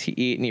went to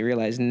eat and he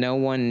realized no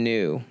one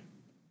knew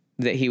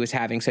that he was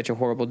having such a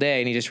horrible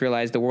day. And he just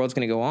realized the world's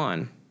going to go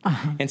on.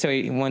 And so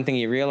one thing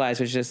he realized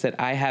was just that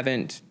I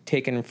haven't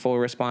taken full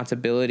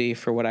responsibility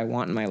for what I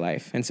want in my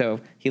life. And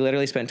so he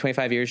literally spent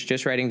 25 years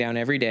just writing down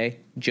every day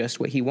just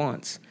what he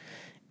wants.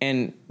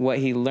 And what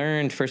he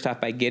learned, first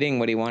off, by getting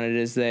what he wanted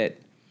is that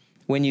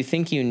when you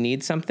think you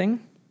need something,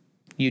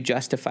 you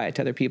justify it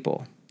to other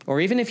people.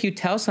 Or even if you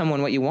tell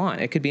someone what you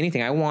want, it could be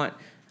anything. I want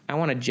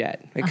a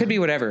jet. It could be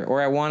whatever.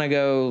 Or I want to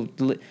go.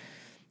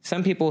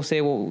 Some people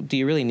say, well, do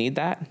you really need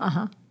that?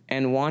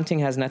 And wanting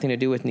has nothing to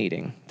do with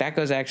needing. That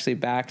goes actually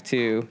back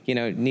to,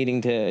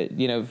 needing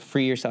to,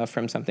 free yourself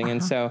from something.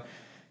 And so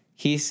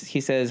he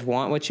says,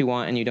 want what you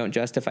want and you don't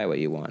justify what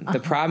you want. The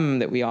problem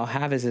that we all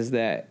have is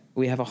that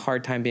we have a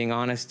hard time being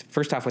honest,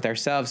 first off with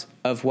ourselves,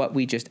 of what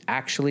we just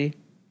actually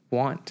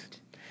want.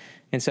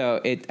 And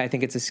so I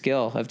think it's a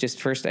skill of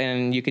just first,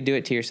 and you could do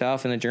it to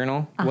yourself in the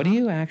journal. What do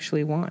you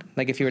actually want?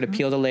 Like if you were to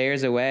peel the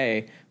layers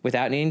away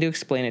without needing to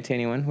explain it to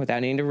anyone,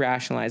 without needing to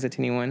rationalize it to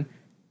anyone.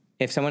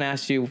 If someone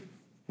asked you,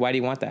 why do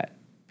you want that?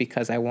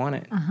 Because I want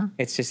it.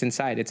 It's just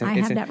inside. I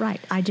have that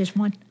right. I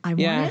want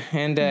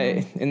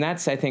it. And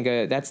that's, I think,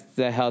 that's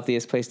the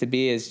healthiest place to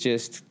be, is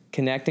just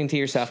connecting to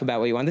yourself about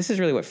what you want. This is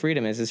really what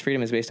freedom is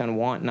freedom is based on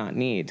want, not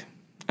need.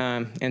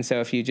 And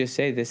so if you just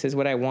say, this is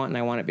what I want and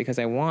I want it because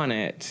I want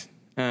it,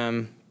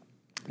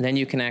 then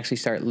you can actually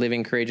start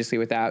living courageously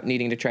without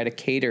needing to try to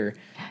cater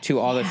to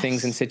all the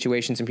things and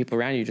situations and people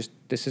around you. Just,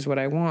 this is what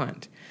I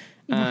want.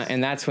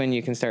 And that's when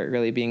you can start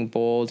really being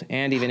bold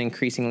and even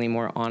increasingly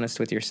more honest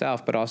with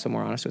yourself, but also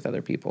more honest with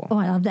other people. Oh,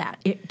 I love that.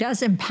 It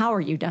does empower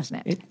you,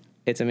 doesn't it?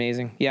 It's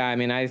amazing. Yeah, I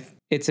mean,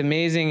 it's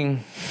amazing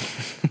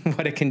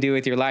what it can do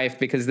with your life,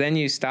 because then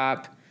you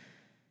stop,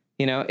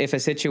 if a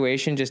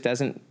situation just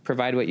doesn't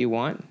provide what you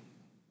want,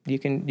 you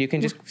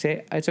can just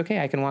say, it's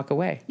okay, I can walk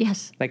away.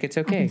 Yes. Like, it's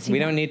okay. We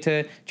don't need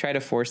to try to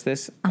force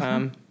this.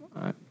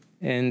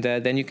 And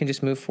then you can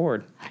just move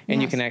forward.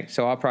 And you can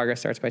so all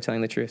progress starts by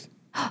telling the truth.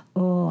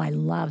 Oh, I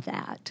love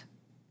that.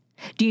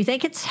 Do you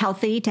think it's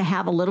healthy to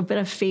have a little bit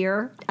of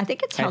fear? I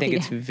think it's healthy. I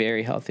think it's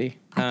very healthy.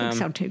 I think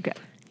so too. Good.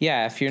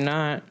 Yeah, if you're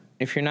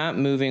not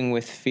moving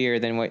with fear,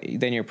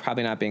 then you're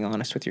probably not being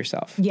honest with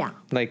yourself. Yeah.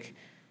 Like,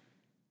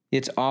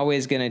 it's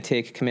always going to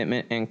take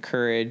commitment and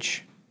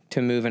courage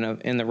to move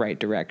in the right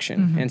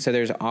direction. And so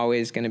there's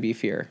always going to be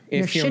fear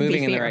if you're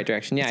moving in the right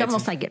direction. Yeah, it's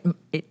almost like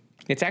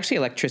it's actually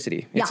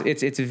electricity.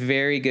 It's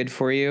very good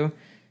for you.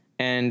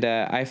 And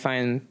I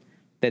find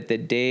that the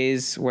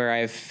days where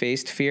I've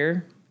faced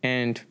fear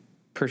and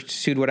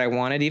pursued what I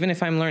wanted, even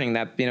if I'm learning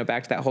that,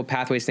 back to that whole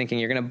pathways thinking,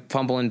 you're going to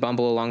fumble and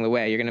bumble along the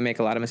way. You're going to make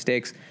a lot of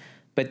mistakes.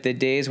 But the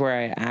days where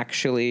I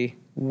actually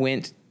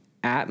went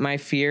at my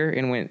fear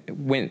and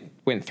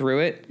went through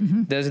it,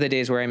 those are the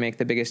days where I make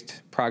the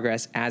biggest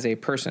progress as a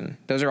person.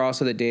 Those are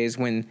also the days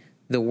when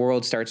the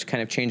world starts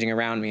kind of changing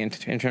around me in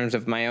terms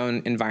of my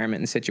own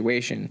environment and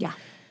situation. Yeah.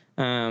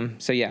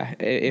 So yeah,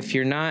 if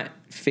you're not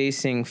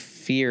facing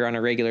fear on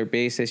a regular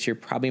basis, you're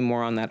probably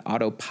more on that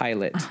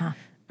autopilot.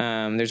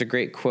 There's a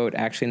great quote,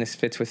 actually, and this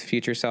fits with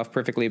future self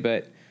perfectly,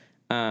 but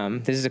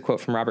this is a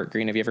quote from Robert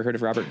Greene. Have you ever heard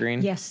of Robert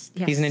Greene? Yes.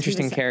 He's an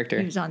interesting character.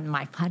 He was on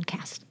my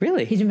podcast.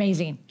 Really? He's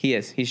amazing. He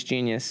is. He's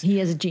genius. He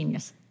is a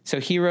genius. So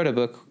he wrote a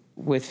book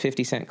with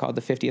 50 Cent called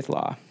The 50th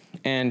Law.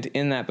 And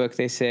in that book,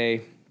 they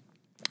say,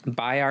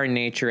 by our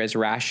nature as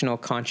rational,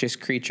 conscious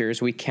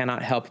creatures, we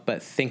cannot help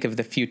but think of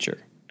the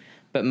future.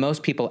 But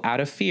most people, out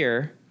of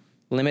fear,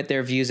 limit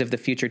their views of the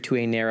future to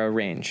a narrow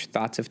range.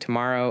 Thoughts of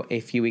tomorrow, a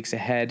few weeks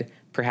ahead,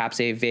 perhaps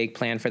a vague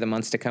plan for the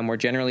months to come. We're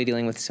generally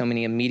dealing with so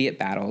many immediate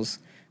battles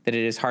that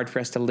it is hard for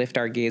us to lift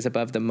our gaze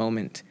above the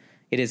moment.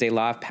 It is a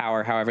law of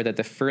power, however, that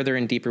the further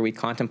and deeper we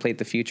contemplate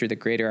the future, the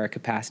greater our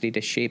capacity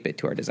to shape it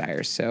to our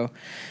desires. So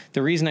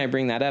the reason I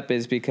bring that up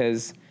is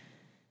because,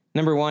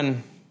 number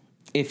one,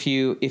 if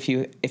you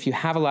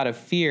have a lot of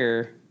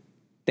fear,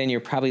 then you're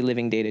probably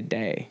living day to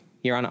day.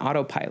 You're on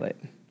autopilot.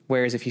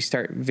 Whereas if you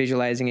start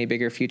visualizing a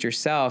bigger future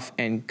self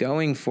and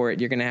going for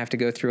it, you're going to have to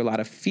go through a lot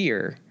of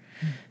fear.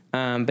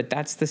 But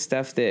that's the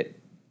stuff that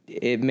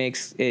it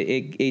makes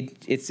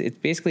it's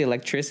basically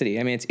electricity.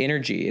 I mean, it's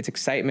energy, it's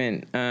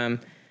excitement.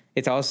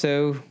 It's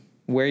also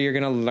where you're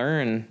going to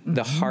learn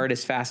the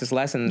hardest, fastest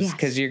lessons,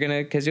 because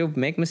you'll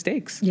make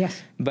mistakes.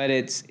 Yes. But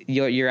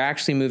you're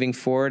actually moving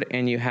forward,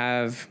 and you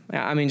have,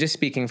 I mean, just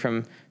speaking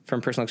from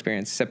personal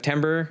experience,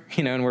 September,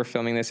 and we're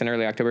filming this in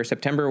early October,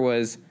 September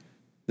was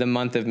the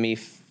month of me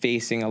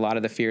facing a lot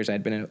of the fears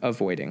I'd been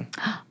avoiding.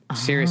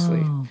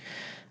 Seriously.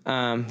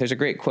 There's a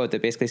great quote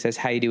that basically says,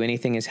 how you do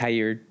anything is how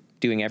you're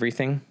doing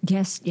everything.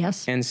 Yes,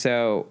 yes. And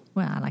so,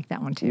 well, I like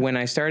that one too. When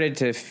I started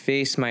to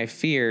face my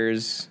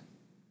fears,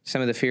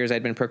 some of the fears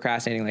I'd been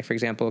procrastinating, like, for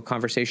example, a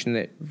conversation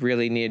that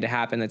really needed to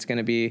happen that's going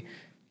to be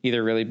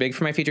either really big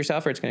for my future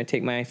self or it's going to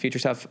take my future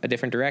self a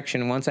different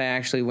direction. Once I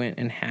actually went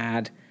and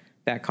had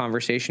that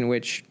conversation,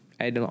 which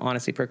I had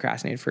honestly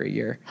procrastinated for a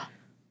year,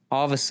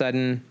 all of a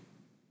sudden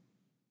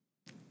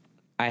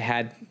I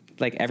had,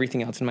 like,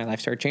 everything else in my life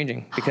started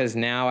changing, because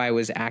now I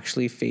was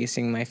actually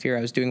facing my fear.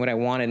 I was doing what I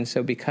wanted. And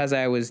so because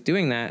I was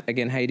doing that,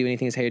 again, how you do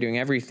anything is how you're doing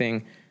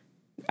everything,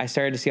 I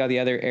started to see all the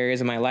other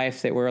areas of my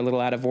life that were a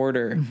little out of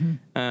order,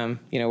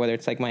 whether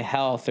it's like my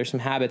health or some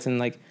habits. And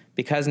like,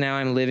 because now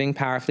I'm living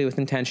powerfully with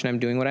intention, I'm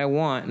doing what I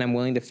want, and I'm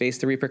willing to face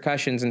the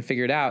repercussions and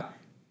figure it out.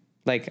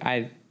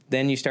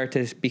 Then you start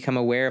to become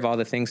aware of all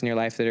the things in your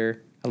life that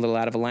are a little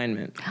out of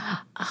alignment.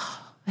 Oh,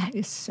 that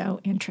is so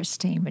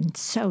interesting and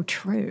so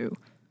true.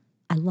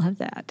 I love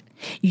that.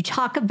 You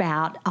talk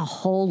about a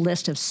whole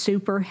list of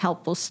super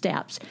helpful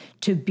steps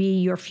to be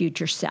your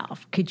future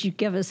self. Could you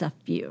give us a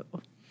few?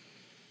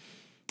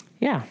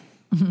 Yeah.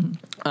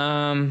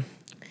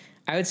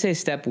 I would say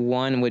step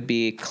one would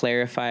be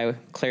clarify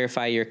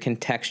your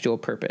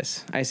contextual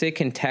purpose. I say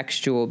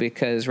contextual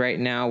because right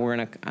now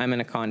I'm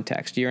in a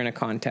context. You're in a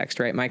context,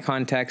 right? My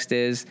context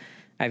is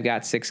I've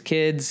got 6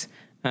 kids.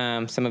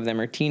 Some of them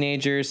are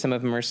teenagers. Some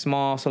of them are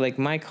small. So like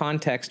my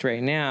context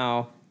right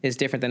now is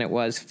different than it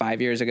was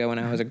 5 years ago when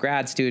I was a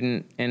grad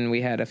student and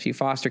we had a few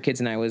foster kids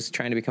and I was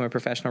trying to become a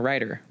professional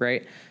writer,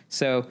 right?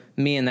 So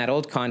me in that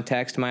old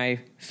context, my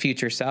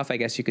future self, I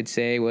guess you could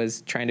say,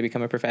 was trying to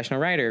become a professional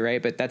writer, right?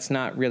 But that's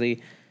not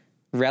really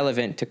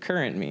relevant to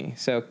current me.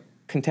 So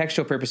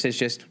contextual purpose is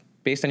just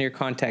based on your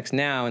context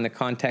now and the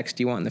context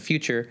you want in the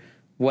future.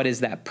 what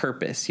is that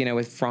purpose? You know,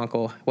 with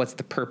Frankl, what's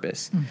the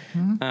purpose?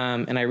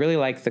 And I really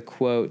like the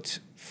quote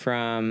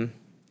from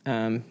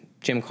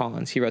Jim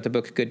Collins. He wrote the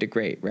book Good to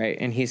Great, right?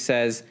 And he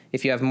says,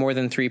 if you have more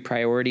than 3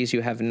 priorities,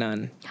 you have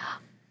none.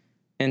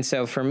 And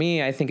so for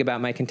me, I think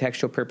about my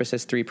contextual purpose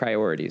as 3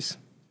 priorities.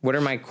 What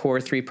are my core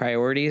 3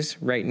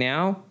 priorities right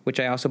now, which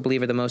I also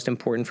believe are the most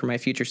important for my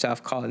future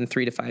self, call it in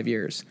 3 to 5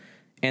 years.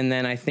 And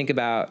then I think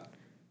about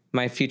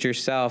my future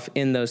self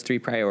in those 3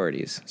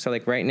 priorities. So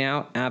like right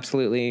now,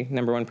 absolutely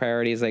number 1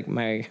 priority is like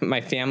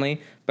my family,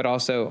 but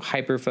also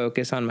hyper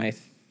focus on my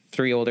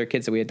 3 older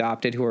kids that we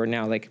adopted who are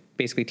now like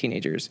basically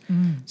teenagers.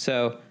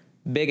 So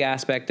big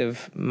aspect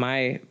of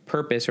my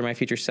purpose or my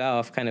future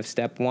self, kind of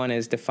step 1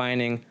 is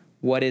defining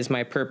what is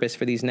my purpose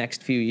for these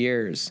next few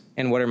years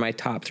and what are my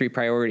top 3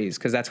 priorities,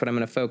 because that's what I'm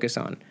going to focus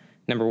on.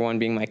 Number 1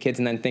 being my kids,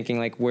 and then thinking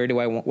like, what do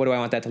I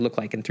want that to look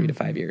like in 3 to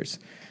 5 years?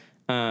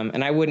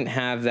 And I wouldn't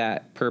have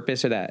that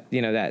purpose or that,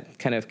 you know, that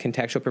kind of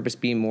contextual purpose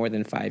be more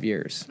than 5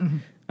 years.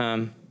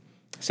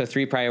 So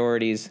 3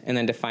 priorities, and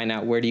then define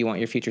out where do you want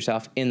your future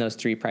self in those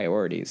 3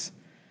 priorities.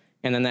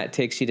 And then that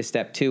takes you to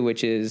step 2,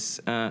 which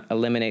is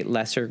eliminate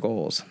lesser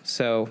goals.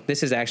 So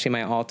this is actually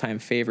my all-time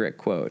favorite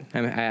quote.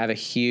 I have a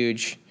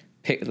huge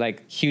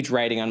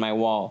writing on my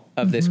wall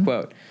of this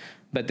quote.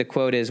 But the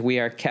quote is, we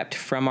are kept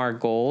from our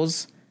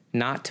goals,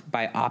 not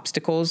by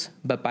obstacles,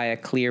 but by a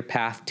clear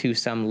path to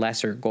some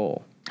lesser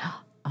goal.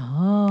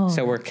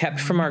 So we're kept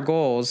from our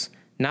goals,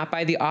 not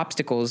by the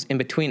obstacles in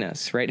between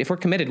us, right? If we're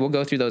committed, we'll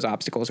go through those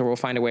obstacles or we'll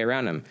find a way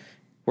around them.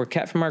 We're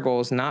kept from our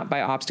goals, not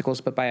by obstacles,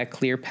 but by a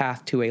clear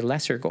path to a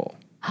lesser goal.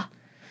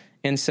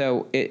 And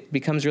so it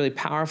becomes really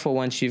powerful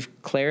once you've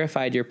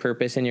clarified your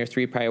purpose and your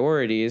 3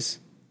 priorities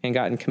and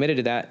gotten committed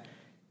to that,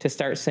 to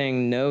start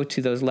saying no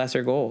to those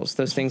lesser goals,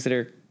 those things that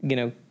are, you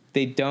know,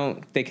 they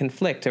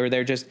conflict, or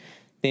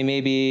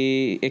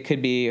it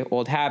could be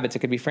old habits, it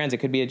could be friends, it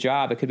could be a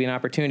job, it could be an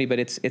opportunity, but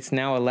it's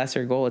now a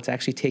lesser goal. It's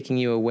actually taking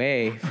you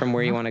away from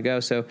where you want to go.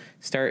 So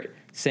start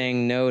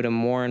saying no to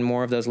more and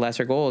more of those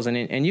lesser goals.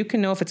 And you can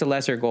know if it's a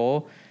lesser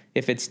goal,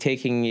 if it's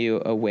taking you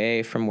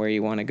away from where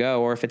you want to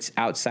go, or if it's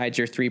outside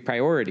your 3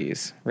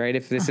 priorities, right?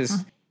 If this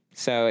is,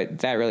 so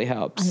that really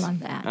helps. I love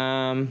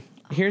that.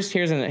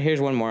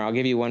 Here's one more. I'll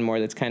give you one more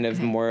that's kind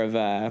of more of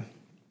a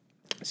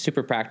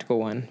super practical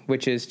one,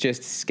 which is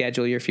just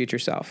schedule your future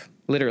self,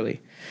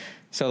 literally.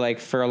 So like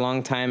for a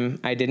long time,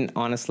 I didn't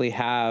honestly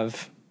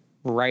have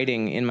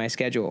writing in my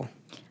schedule.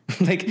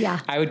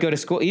 I would go to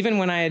school, even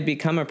when I had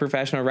become a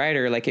professional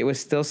writer, like it was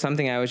still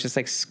something I was just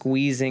like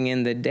squeezing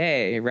in the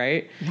day.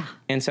 Right. Yeah.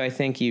 And so I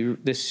think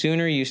the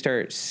sooner you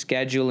start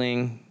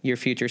scheduling your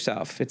future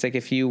self, it's like,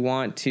 if you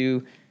want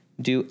to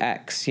do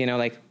X, you know,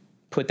 like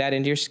put that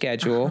into your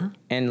schedule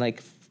and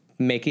like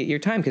make it your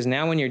time. Because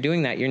now when you're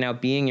doing that, you're now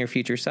being your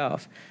future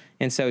self.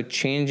 And so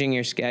changing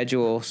your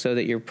schedule so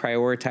that you're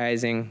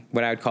prioritizing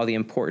what I would call the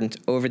important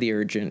over the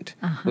urgent,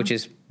 which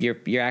is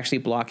you're actually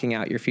blocking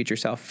out your future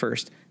self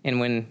first. And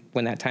when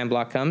that time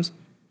block comes,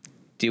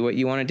 do what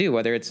you want to do,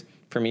 whether it's,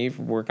 for me,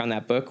 work on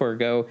that book or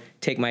go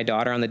take my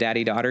daughter on the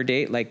daddy-daughter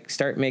date. Like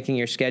start making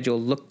your schedule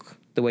look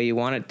the way you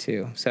want it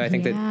to. So I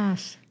think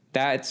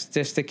that's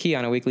just the key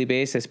on a weekly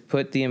basis.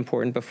 Put the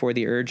important before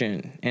the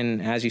urgent.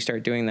 And as you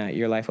start doing that,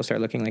 your life will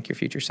start looking like your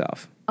future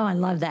self. Oh, I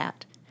love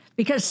that.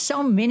 Because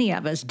so many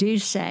of us do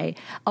say,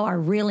 oh, I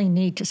really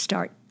need to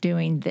start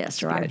doing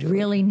this, or I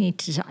really need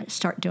to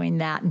start doing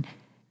that.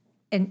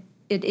 And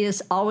it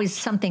is always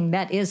something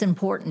that is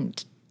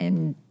important,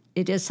 and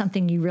it is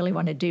something you really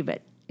want to do.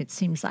 But it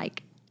seems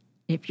like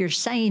if you're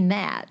saying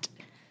that,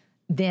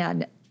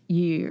 then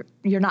you're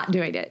not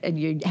doing it, and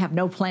you have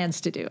no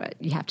plans to do it.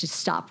 You have to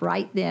stop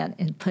right then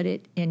and put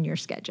it in your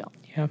schedule.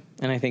 Yeah,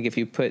 and I think if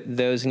you put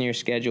those in your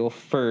schedule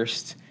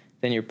first,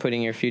 then you're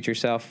putting your future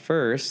self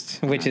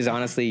first, which is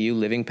honestly you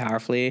living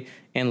powerfully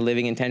and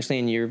living intentionally,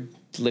 and you're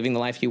living the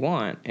life you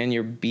want, and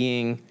you're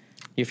being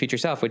your future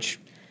self, which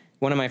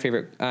one of my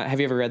favorite, have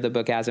you ever read the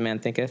book As a Man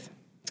Thinketh?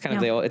 It's kind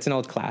of it's an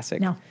old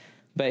classic. No.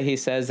 But he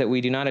says that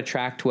we do not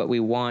attract what we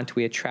want,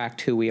 we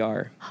attract who we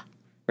are.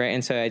 Right.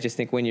 And so I just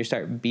think when you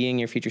start being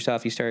your future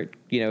self, you start,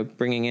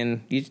 bringing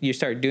in, you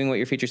start doing what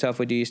your future self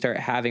would do, you start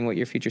having what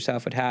your future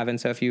self would have.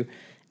 And so if you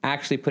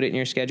actually put it in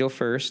your schedule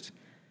first,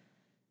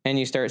 and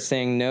you start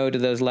saying no to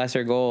those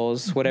lesser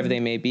goals, whatever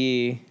they may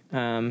be,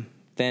 then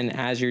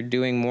as you're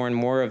doing more and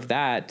more of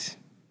that,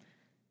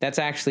 that's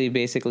actually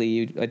basically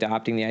you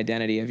adopting the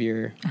identity of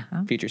your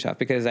future self,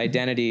 because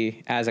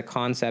identity as a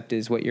concept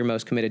is what you're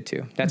most committed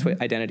to. That's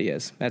what identity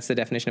is. That's the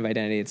definition of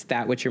identity. It's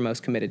that which you're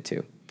most committed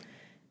to.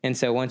 And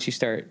so once you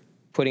start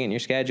putting it in your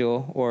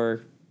schedule,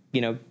 or,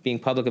 being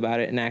public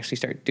about it and actually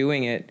start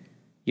doing it,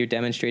 you're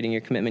demonstrating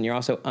your commitment. You're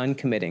also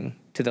uncommitting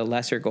to the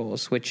lesser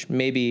goals, which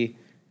may be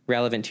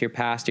relevant to your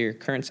past or your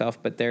current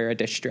self, but they're a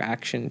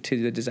distraction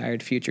to the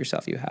desired future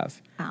self you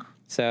have. Oh.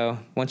 So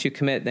once you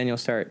commit, then you'll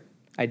start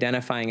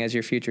identifying as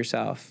your future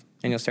self,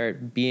 and you'll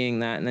start being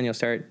that, and then you'll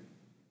start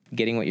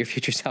getting what your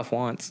future self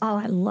wants. Oh,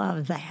 I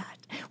love that.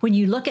 When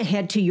you look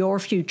ahead to your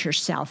future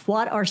self,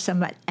 what are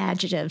some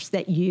adjectives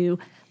that you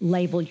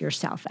label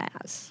yourself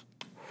as?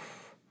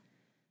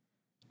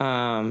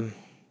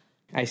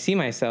 I see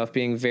myself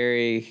being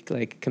very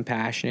like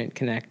compassionate,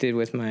 connected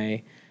with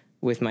my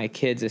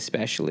kids,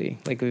 especially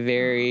like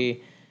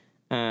very,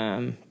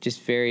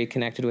 just very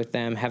connected with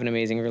them, have an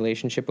amazing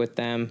relationship with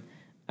them.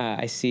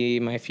 I see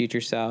my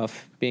future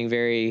self being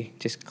very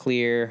just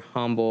clear,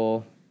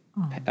 humble,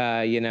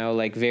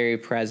 like very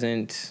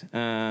present,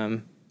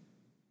 having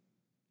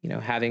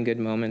good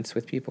moments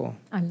with people.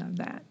 I love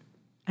that.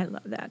 I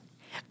love that.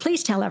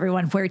 Please tell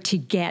everyone where to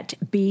get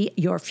Be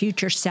Your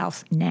Future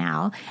Self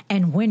now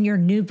and when your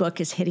new book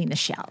is hitting the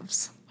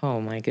shelves. Oh,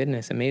 my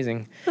goodness.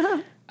 Amazing.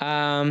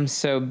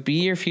 So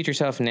Be Your Future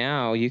Self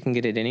now, you can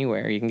get it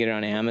anywhere. You can get it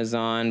on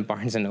Amazon,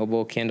 Barnes &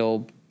 Noble,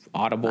 Kindle,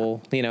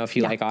 Audible, if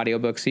you like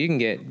audiobooks. So you can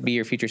get Be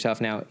Your Future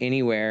Self now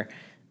anywhere.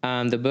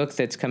 The book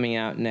that's coming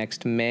out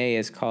next May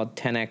is called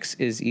 10X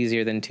is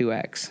Easier Than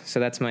 2X.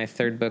 So that's my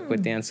third book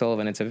with Dan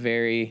Sullivan.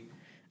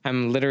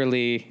 I'm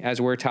literally,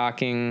 as we're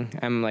talking,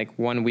 I'm like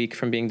 1 week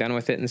from being done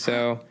with it. And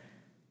so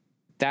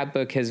that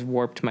book has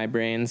warped my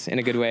brains in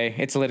a good way.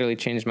 It's literally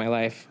changed my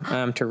life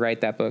to write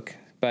that book.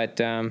 But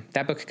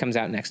that book comes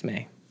out next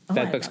May.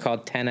 That book's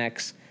called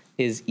 10X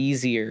is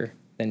Easier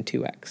Than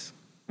 2X.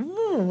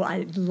 Ooh,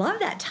 I love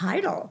that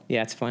title.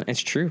 Yeah, it's fun.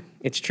 It's true.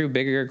 It's true.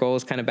 Bigger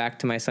goals, kind of back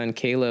to my son,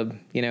 Caleb.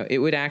 It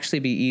would actually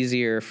be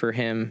easier for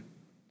him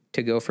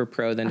to go for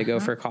pro than to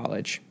go for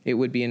college. It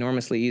would be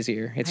enormously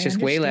easier. It's just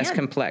way less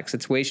complex.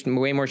 It's way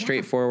more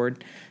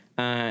straightforward.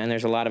 And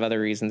there's a lot of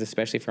other reasons,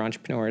 especially for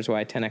entrepreneurs,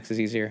 why 10X is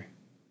easier.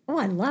 Oh,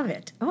 I love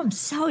it. Oh, I'm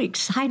so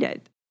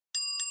excited.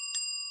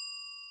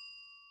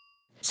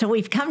 So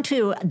we've come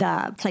to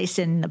the place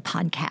in the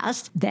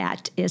podcast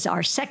that is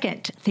our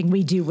second thing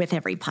we do with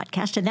every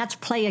podcast, and that's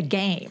play a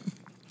game.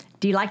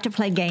 Do you like to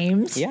play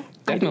games? Yeah,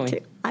 definitely. I do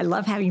too. I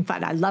love having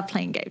fun. I love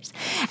playing games.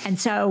 And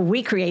so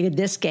we created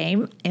this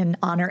game in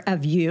honor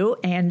of you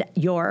and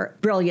your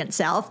brilliant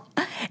self.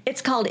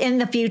 It's called In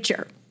the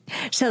Future.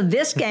 So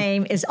this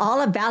game is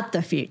all about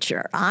the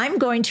future. I'm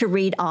going to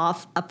read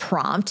off a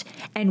prompt,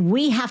 and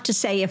we have to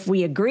say if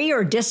we agree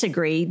or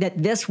disagree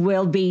that this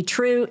will be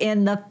true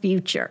in the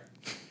future.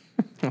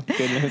 Oh,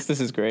 goodness, this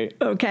is great.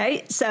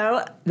 Okay,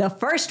 so the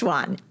first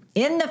one,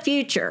 in the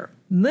future,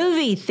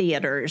 movie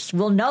theaters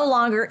will no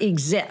longer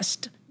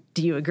exist.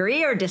 Do you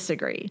agree or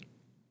disagree?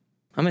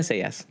 I'm going to say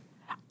yes.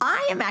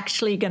 I am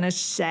actually going to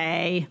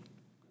say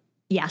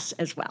yes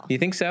as well. You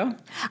think so?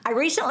 I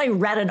recently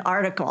read an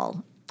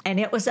article, and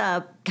it was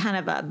a kind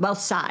of a both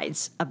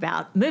sides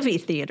about movie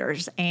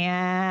theaters,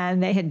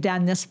 and they had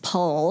done this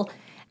poll.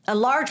 A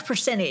large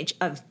percentage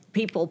of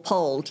people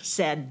polled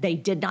said they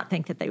did not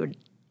think that they would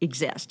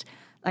exist.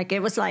 Like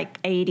it was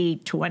like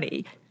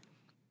 80-20.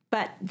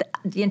 But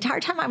the entire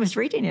time I was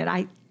reading it,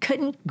 I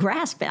couldn't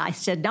grasp it. I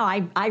said, no,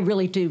 I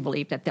really do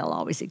believe that they'll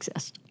always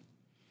exist.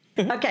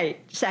 Okay,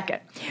 second.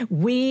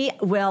 We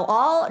will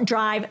all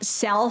drive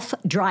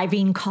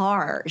self-driving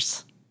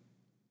cars.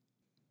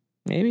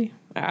 Maybe.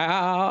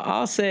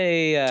 I'll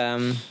say,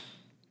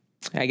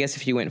 I guess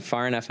if you went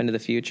far enough into the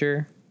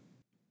future.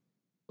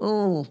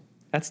 Oh.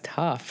 That's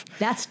tough.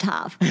 That's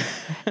tough.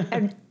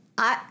 And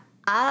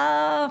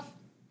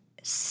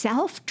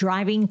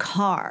self-driving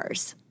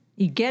cars.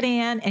 You get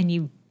in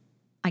and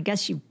I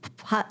guess you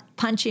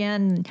punch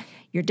in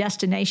your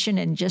destination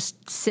and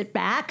just sit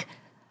back.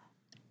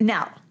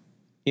 No.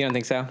 You don't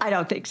think so? I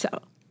don't think so.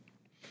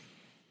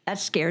 That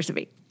scares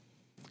me.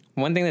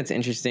 One thing that's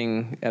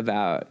interesting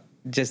about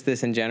just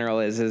this in general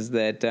is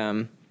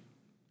that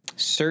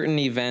certain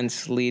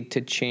events lead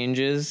to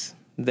changes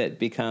that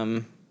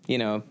become,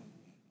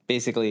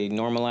 basically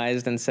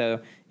normalized. And so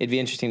it'd be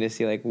interesting to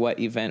see like what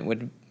event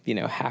would,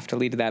 have to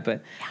lead to that.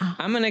 But yeah.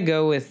 I'm going to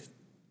go with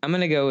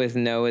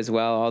no as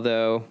well.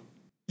 Although,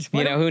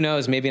 who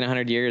knows, maybe in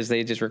 100 years,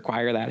 they just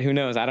require that. Who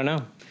knows? I don't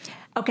know.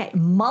 Okay.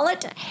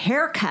 Mullet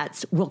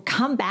haircuts will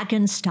come back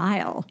in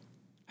style.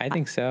 I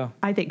think so.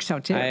 I think so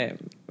too.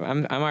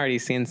 I'm already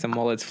seeing some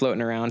mullets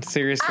floating around.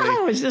 Seriously,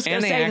 I was just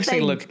and they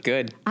actually look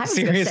good. I was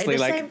seriously,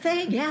 say the same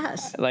thing.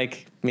 Yes.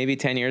 Like maybe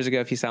 10 years ago,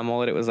 if you saw a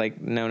mullet, it was like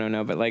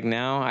no. But like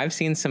now, I've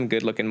seen some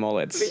good looking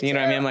mullets. You know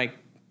what I mean? I'm like,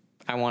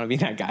 I want to be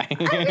that guy.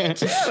 Me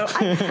too.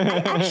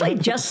 I actually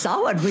just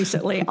saw one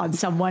recently on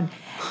someone,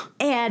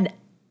 and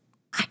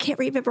I can't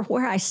remember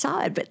where I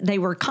saw it, but they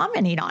were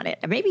commenting on it.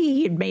 Maybe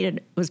he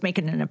had was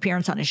making an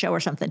appearance on a show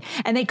or something,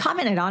 and they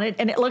commented on it,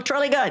 and it looked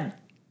really good.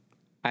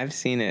 I've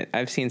seen it.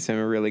 I've seen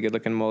some really good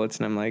looking mullets,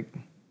 and I'm like,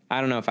 I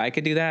don't know if I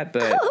could do that,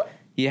 but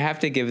you have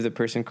to give the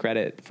person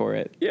credit for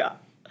it. Yeah.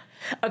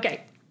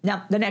 Okay.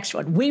 Now, the next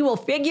one. We will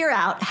figure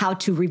out how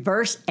to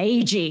reverse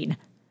aging.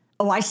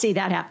 Oh, I see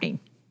that happening.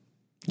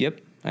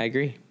 Yep, I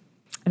agree.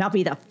 And I'll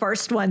be the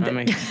first one.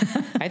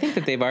 I think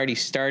that they've already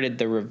started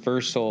the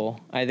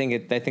reversal. I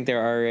think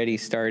they're already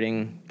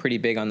starting pretty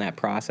big on that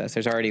process.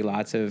 There's already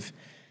lots of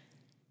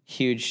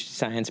huge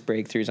science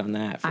breakthroughs on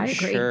that, for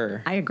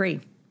sure. I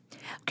agree.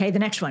 Okay, the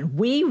next one.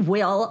 We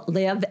will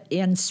live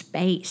in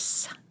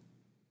space.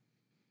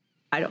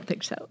 I don't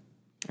think so.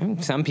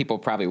 Some people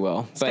probably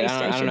will, but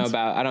I don't know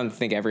about, I don't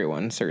think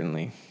everyone,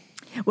 certainly.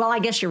 Well, I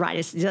guess you're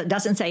right. It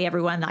doesn't say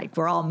everyone, like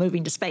we're all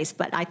moving to space,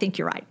 but I think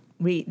you're right.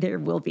 there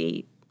will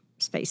be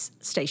space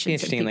stations.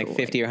 Interesting, like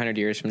 50 or 100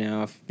 years from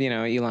now, if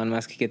Elon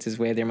Musk gets his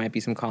way, there might be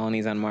some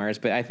colonies on Mars,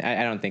 but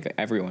I don't think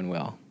everyone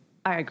will.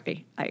 I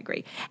agree.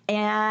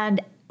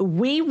 And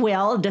we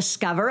will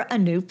discover a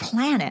new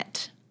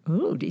planet.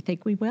 Ooh, do you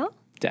think we will?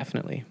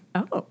 Definitely.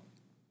 Oh,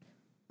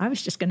 I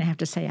was just going to have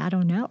to say, I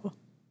don't know.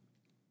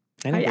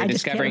 I think they're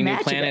discovering new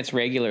planets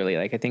regularly.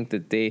 Like, I think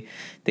that they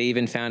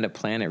even found a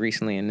planet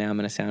recently, and now I'm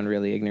going to sound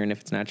really ignorant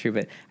if it's not true,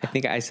 but I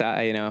think I saw,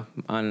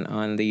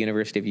 on the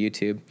University of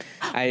YouTube.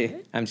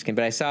 I'm just kidding,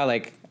 but I saw,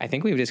 I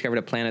think we've discovered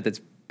a planet that's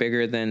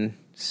bigger than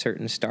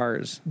certain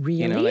stars.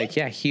 Really?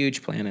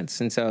 Huge planets.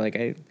 And so,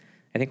 I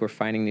think we're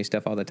finding new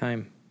stuff all the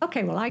time.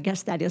 Okay, well, I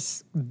guess that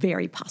is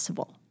very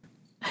possible.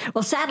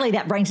 Well, sadly,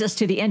 that brings us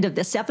to the end of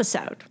this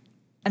episode,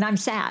 and I'm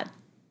sad.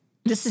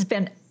 This has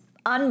been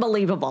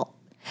unbelievable.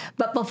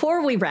 But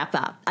before we wrap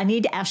up, I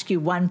need to ask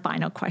you one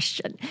final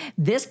question.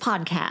 This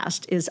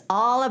podcast is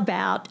all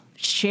about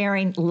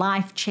sharing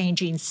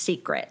life-changing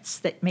secrets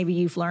that maybe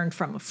you've learned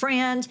from a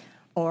friend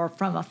or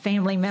from a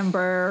family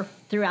member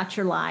throughout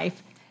your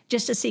life.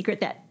 Just a secret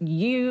that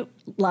you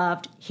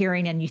loved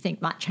hearing and you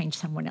think might change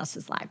someone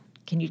else's life.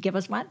 Can you give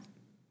us one?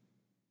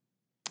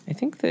 I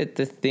think that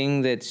the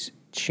thing that's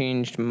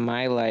changed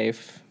my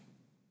life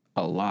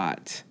a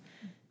lot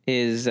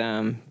is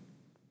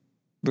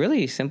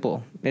really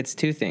simple. It's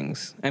two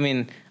things. I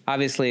mean,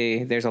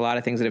 obviously, there's a lot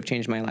of things that have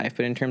changed my life,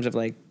 but in terms of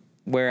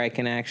where I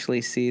can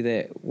actually see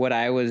that what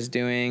I was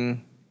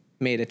doing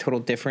made a total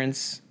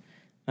difference,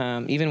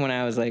 even when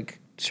I was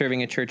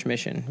serving a church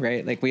mission,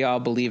 right? We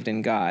all believed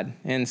in God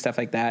and stuff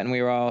like that, and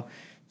we were all,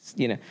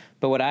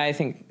 but what I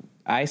think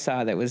I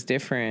saw that was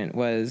different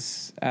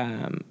was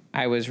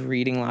I was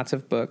reading lots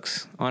of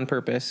books on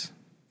purpose.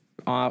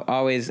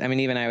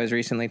 Even I was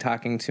recently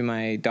talking to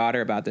my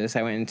daughter about this.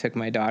 I went and took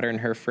my daughter and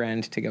her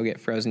friend to go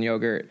get frozen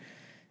yogurt,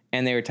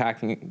 and they were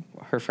talking,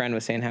 her friend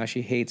was saying how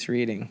she hates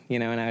reading,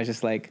 and I was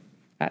just like,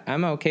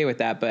 I'm okay with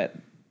that, but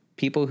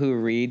people who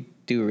read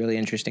do really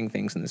interesting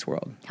things in this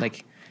world.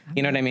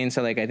 You know what I mean?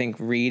 So I think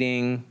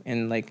reading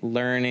and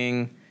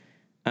learning,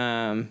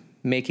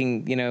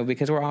 making,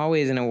 because we're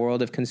always in a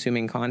world of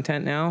consuming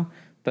content now,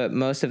 but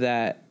most of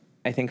that,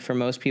 I think for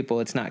most people,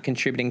 it's not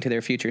contributing to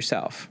their future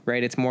self,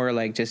 right? It's more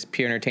just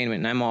pure entertainment,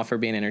 and I'm all for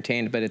being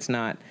entertained, but it's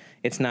not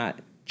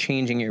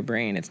changing your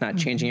brain. It's not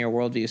changing your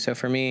worldview. So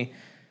for me,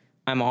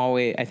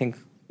 I think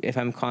if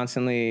I'm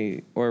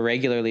constantly or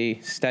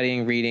regularly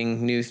studying,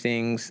 reading new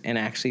things, and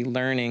actually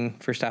learning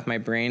for stuff, my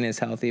brain is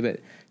healthy. But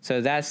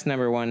so that's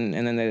number one.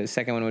 And then the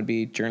second one would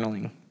be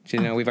journaling.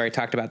 We've already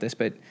talked about this,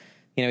 but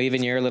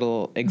even your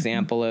little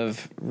example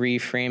of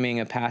reframing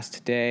a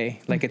past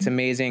day, it's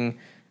amazing.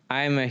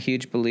 I'm a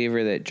huge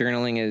believer that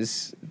journaling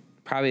is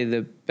probably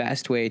the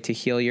best way to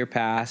heal your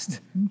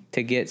past,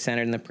 to get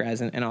centered in the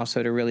present, and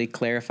also to really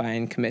clarify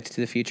and commit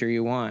to the future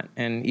you want.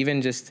 And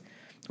even just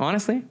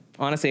honestly,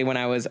 when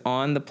I was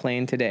on the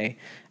plane today,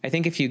 I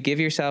think if you give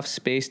yourself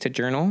space to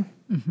journal,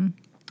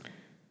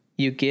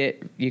 you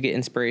get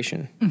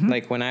inspiration.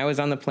 When I was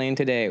on the plane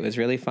today, it was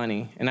really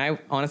funny. And I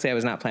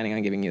was not planning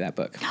on giving you that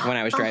book when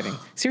I was driving.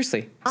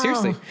 Seriously.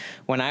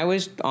 When I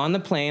was on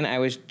the plane, I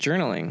was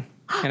journaling,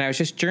 and I was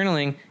just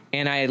journaling.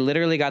 And I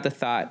literally got the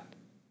thought,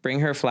 bring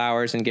her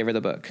flowers and give her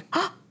the book.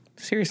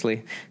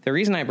 Seriously. The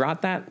reason I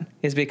brought that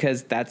is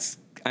because that's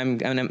going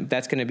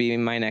to be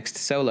my next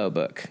solo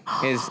book.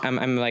 I'm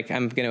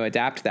going to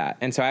adapt that.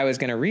 And so I was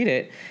going to read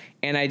it,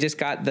 and I just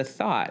got the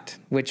thought,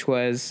 which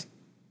was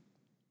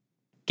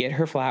get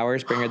her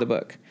flowers, bring her the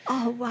book.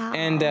 Oh, wow.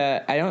 And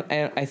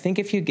I think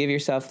if you give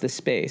yourself the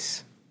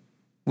space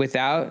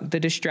without the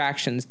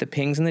distractions, the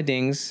pings and the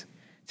dings,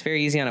 it's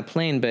very easy on a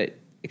plane, but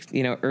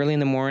early in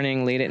the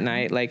morning, late at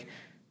night,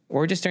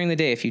 or just during the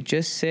day, if you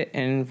just sit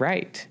and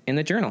write in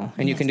the journal,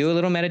 and you can do a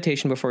little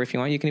meditation before if you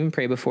want, you can even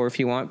pray before if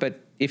you want, but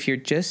if you're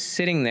just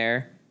sitting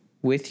there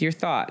with your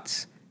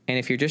thoughts, and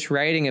if you're just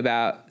writing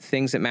about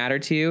things that matter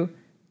to you,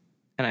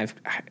 and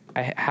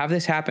I have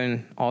this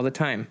happen all the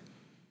time,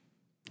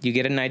 you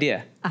get an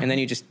idea, and then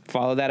you just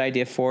follow that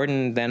idea forward,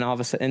 and then all of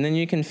a sudden, and then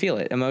you can feel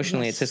it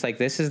emotionally. Yes. It's just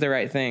this is the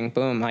right thing.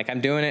 Boom.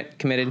 I'm doing it,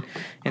 committed.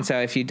 And so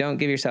if you don't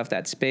give yourself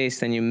that space,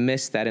 then you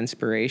miss that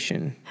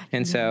inspiration.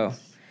 And so,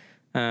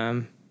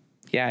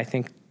 I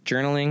think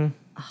journaling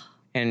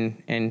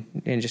and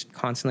just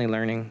constantly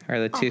learning are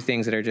the two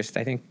things that are just,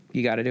 I think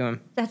you got to do them.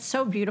 That's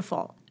so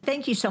beautiful.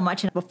 Thank you so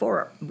much. And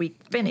before we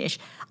finish,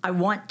 I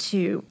want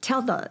to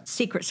tell the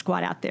Secret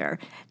Squad out there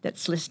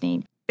that's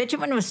listening,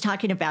 Benjamin was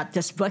talking about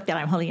this book that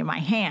I'm holding in my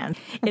hand.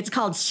 It's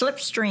called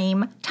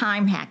Slipstream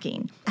Time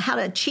Hacking: How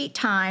to Cheat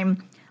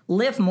Time,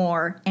 Live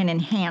More, and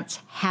Enhance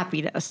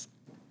Happiness.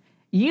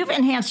 You've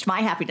enhanced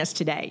my happiness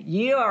today.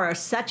 You are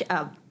such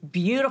a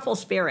beautiful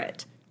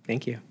spirit.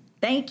 Thank you.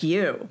 Thank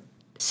you.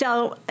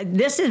 So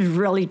this has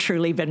really,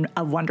 truly been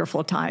a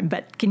wonderful time.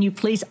 But can you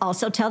please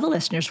also tell the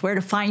listeners where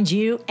to find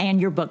you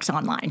and your books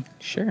online?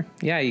 Sure.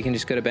 Yeah, you can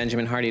just go to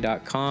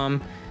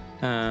benjaminhardy.com.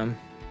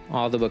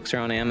 All the books are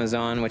on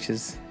Amazon, which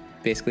is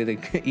basically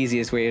the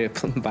easiest way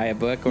to buy a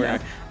book or an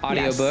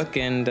audiobook.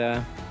 Yes. And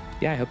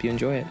I hope you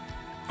enjoy it.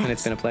 And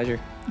it's been a pleasure.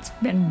 It's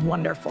been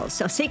wonderful.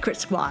 So Secret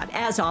Squad,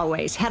 as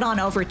always, head on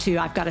over to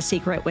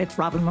I'veGotASecret with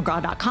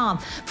RobinMcGraw.com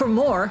for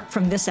more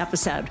from this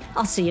episode.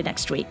 I'll see you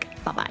next week.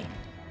 Bye-bye.